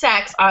having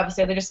sex,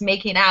 obviously, they're just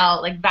making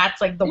out, like,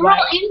 that's, like, the YA. You're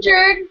all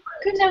injured.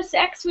 Couldn't have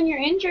sex when you're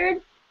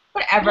injured.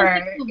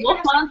 Whatever. The wolf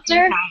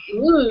monster.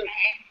 Ooh.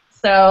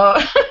 So,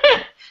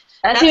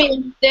 that's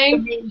interesting. The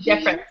main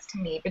difference to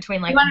me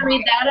between, like, you want to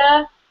read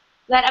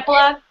that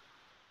epilogue?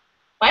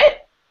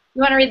 What? You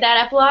want to read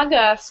that epilogue,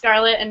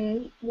 Scarlet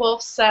and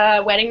Wolf's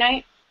wedding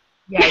night?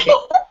 Yeah, I do.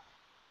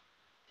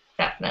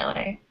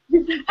 Definitely.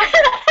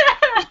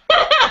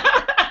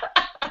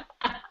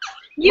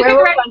 You can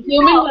write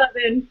Human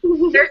Lovin'.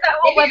 There's that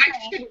whole website.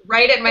 I should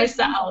write it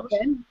myself.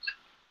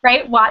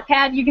 Right?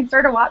 Wattpad. You can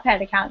start a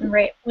Wattpad account and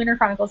write Lunar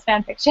Chronicles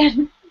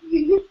fanfiction.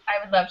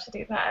 I would love to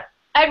do that.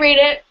 I'd read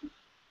it.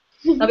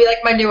 That'll be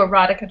like my new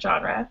erotica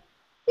genre.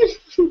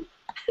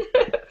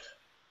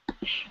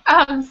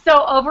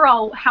 So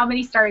overall, how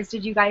many stars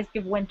did you guys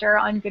give Winter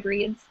on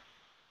Goodreads?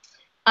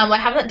 I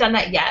haven't done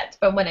that yet,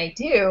 but when I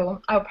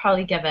do, I'll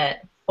probably give it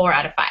 4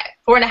 out of 5.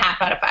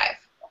 4.5 out of 5.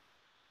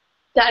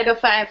 Gotta go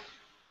 5.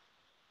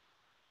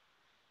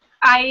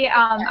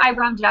 I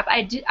rounded up.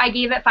 I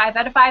gave it 5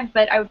 out of 5,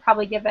 but I would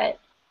probably give it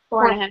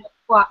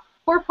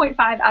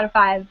 4.5 out of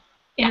 5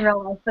 in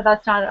real life, but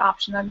that's not an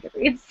option on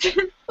Goodreads.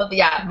 Well,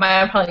 yeah,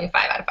 mine would probably be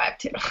 5 out of 5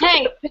 too.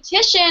 Hey,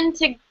 petition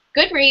to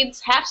Goodreads,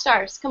 half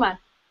stars. Come on.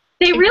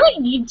 They really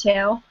need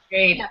to.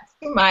 Great. Yeah.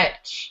 Too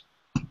much.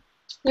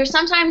 There's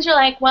sometimes you're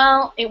like,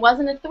 well, it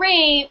wasn't a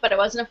 3, but it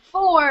wasn't a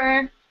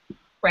 4.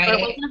 Right. Or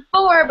it wasn't a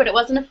 4, but it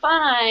wasn't a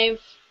 5.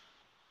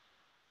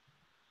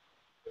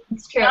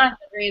 It's true. On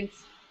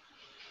Goodreads.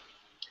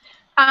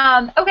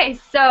 Okay,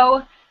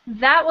 so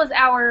that was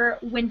our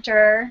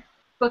winter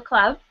book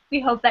club. We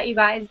hope that you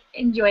guys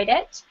enjoyed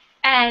it.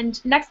 And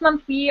next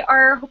month we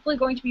are hopefully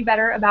going to be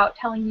better about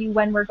telling you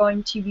when we're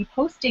going to be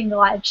posting the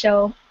live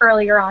show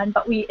earlier on.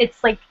 But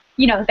it's like,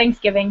 you know,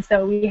 Thanksgiving,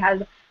 so we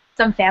had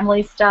some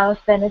family stuff,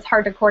 and it's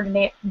hard to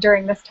coordinate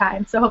during this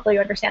time. So hopefully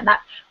you understand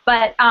that.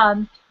 But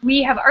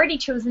we have already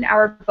chosen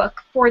our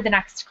book for the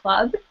next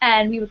club,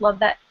 and we would love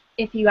that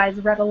if you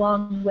guys read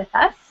along with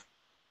us.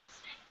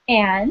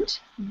 And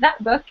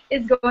that book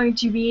is going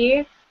to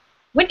be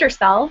Winter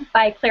Spell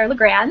by Claire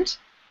Legrand.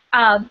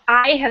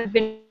 I have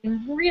been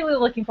really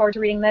looking forward to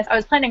reading this. I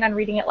was planning on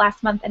reading it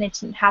last month, and it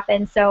didn't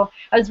happen, so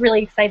I was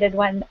really excited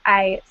when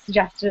I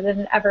suggested it,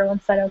 and everyone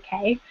said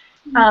okay.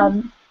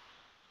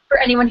 For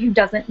anyone who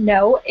doesn't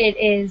know, it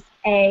is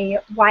a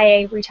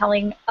YA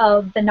retelling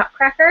of The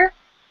Nutcracker.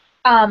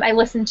 I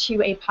listened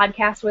to a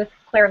podcast with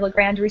Claire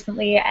Legrand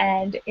recently,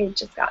 and it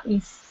just got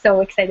me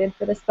so excited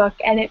for this book,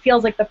 and it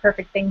feels like the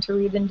perfect thing to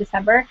read in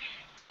December.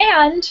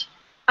 And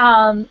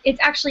it's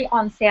actually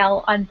on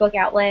sale on Book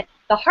Outlet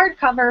the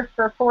hardcover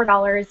for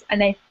 $4,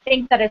 and I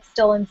think that it's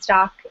still in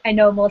stock. I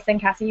know Melissa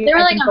and Cassie. There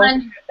were I like think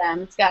 100 of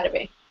them. It's got to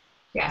be.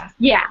 Yeah.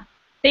 Yeah,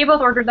 they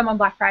both ordered them on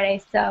Black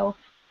Friday, so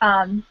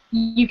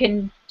you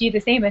can do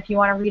the same if you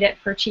want to read it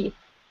for cheap.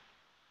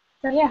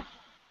 So yeah.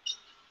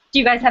 Do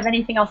you guys have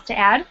anything else to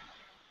add?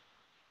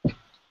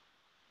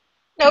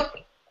 Nope.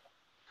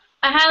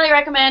 I highly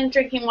recommend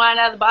drinking wine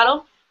out of the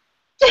bottle.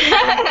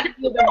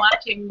 You've been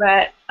watching,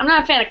 but I'm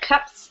not a fan of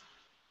cups.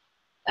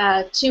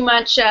 Too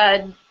much,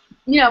 filling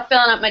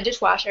up my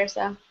dishwasher.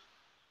 So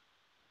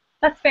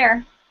That's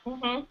fair.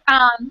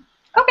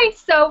 Okay,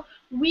 so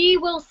we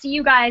will see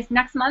you guys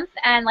next month,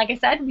 and like I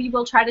said, we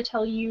will try to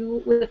tell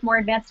you with more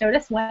advance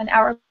notice when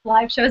our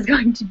live show is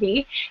going to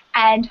be,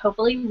 and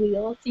hopefully we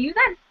will see you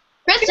then.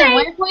 Kristen,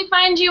 where can we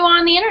find you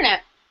on the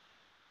internet?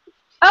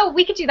 Oh,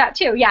 we could do that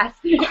too, yes.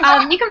 You can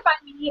find me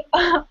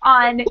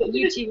on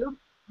YouTube.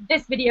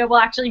 This video will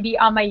actually be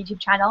on my YouTube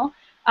channel,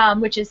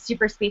 which is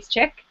Super Space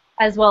Chick,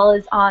 as well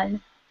as on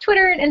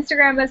Twitter and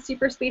Instagram as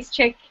Super Space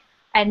Chick,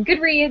 and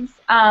Goodreads.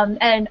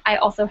 And I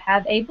also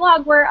have a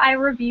blog where I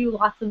review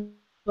lots of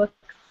books,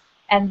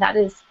 and that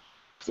is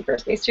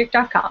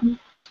superspacechick.com.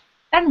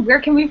 And where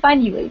can we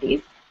find you,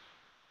 ladies?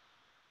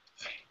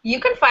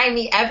 You can find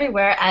me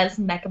everywhere as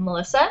Mecha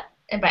Melissa,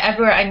 and by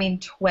everywhere I mean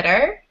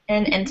Twitter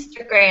and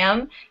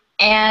Instagram,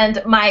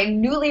 and my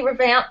newly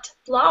revamped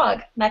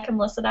blog,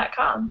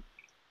 mechamelissa.com.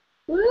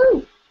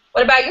 Woo!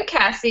 What about you,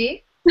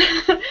 Cassie?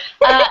 You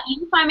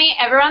can find me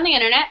everywhere on the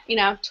internet,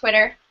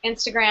 Twitter,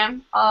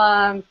 Instagram,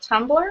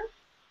 Tumblr,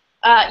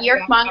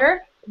 Yerkmonger,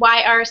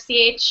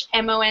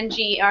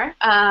 YRCHMONGER.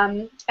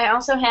 I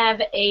also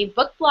have a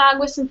book blog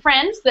with some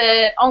friends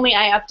that only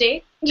I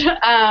update,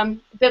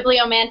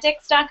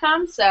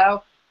 bibliomantics.com,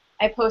 so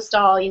I post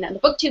all, the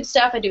booktube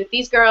stuff I do with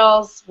these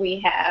girls.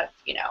 We have,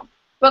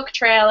 book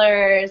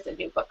trailers, and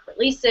do book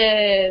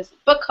releases,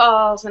 book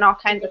hauls, and all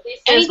kinds of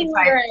anything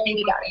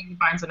we got.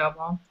 Barnes &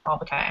 Noble all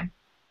the time.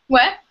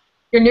 What?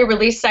 Your new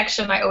release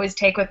section I always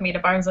take with me to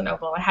Barnes &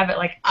 Noble. I have it,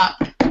 up.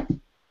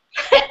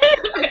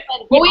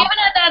 Well, we haven't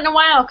had that in a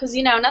while because,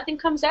 nothing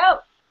comes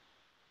out,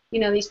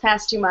 these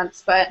past 2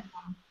 months. But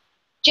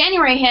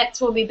January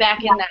hits, we'll be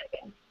back in that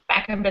again.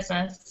 Back in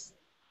business.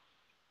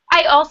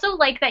 I also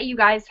like that you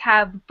guys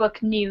have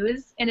book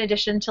news in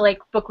addition to,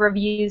 book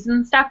reviews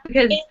and stuff,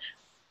 because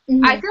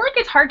I feel like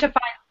it's hard to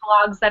find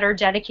blogs that are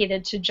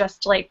dedicated to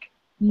just,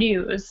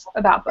 news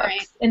about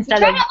books instead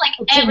we try of to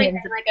have,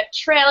 everything. A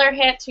trailer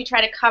hits, we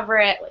try to cover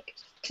it.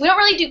 We don't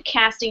really do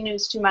casting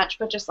news too much,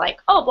 but just blah,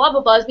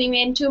 blah, blah is being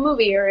made into a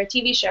movie or a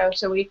TV show,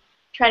 so we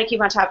try to keep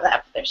on top of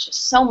that. But there's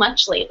just so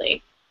much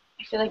lately.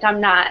 I feel like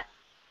I'm not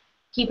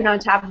keeping on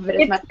top of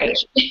it as much as I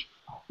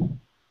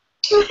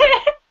should.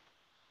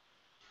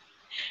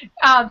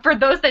 For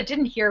those that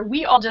didn't hear,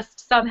 we all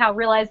just somehow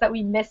realized that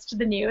we missed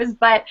the news,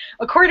 but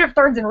A Court of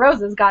Thorns and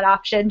Roses got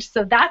optioned,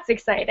 so that's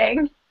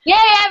exciting. Yay,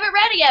 I haven't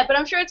read it yet, but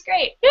I'm sure it's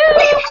great.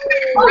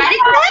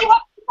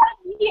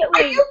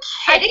 Are you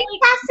kidding,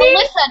 Cassie?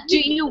 Melissa, do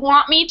you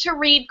want me to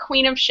read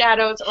Queen of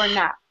Shadows or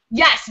not?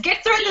 Yes,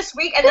 get through it this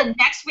week, and then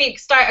next week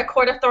start A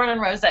Court of Thorns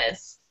and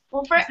Roses.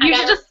 Well, you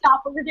should just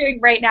stop what you're doing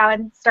right now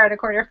and start A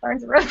Court of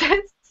Thorns and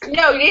Roses.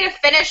 No, you need to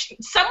finish.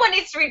 Someone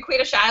needs to read Queen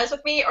of Shadows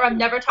with me, or I'm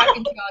never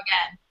talking to you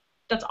again.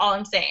 That's all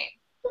I'm saying.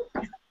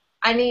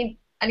 I need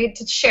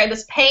to share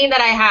this pain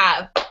that I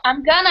have.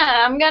 I'm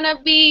gonna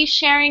be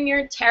sharing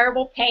your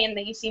terrible pain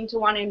that you seem to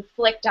want to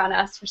inflict on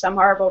us for some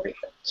horrible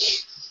reason.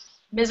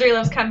 Misery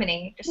loves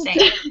company. Just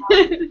saying.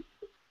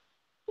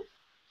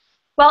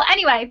 Well,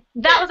 anyway,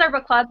 that was our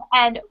book club,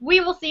 and we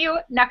will see you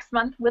next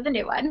month with a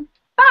new one.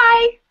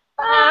 Bye.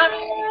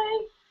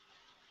 Bye.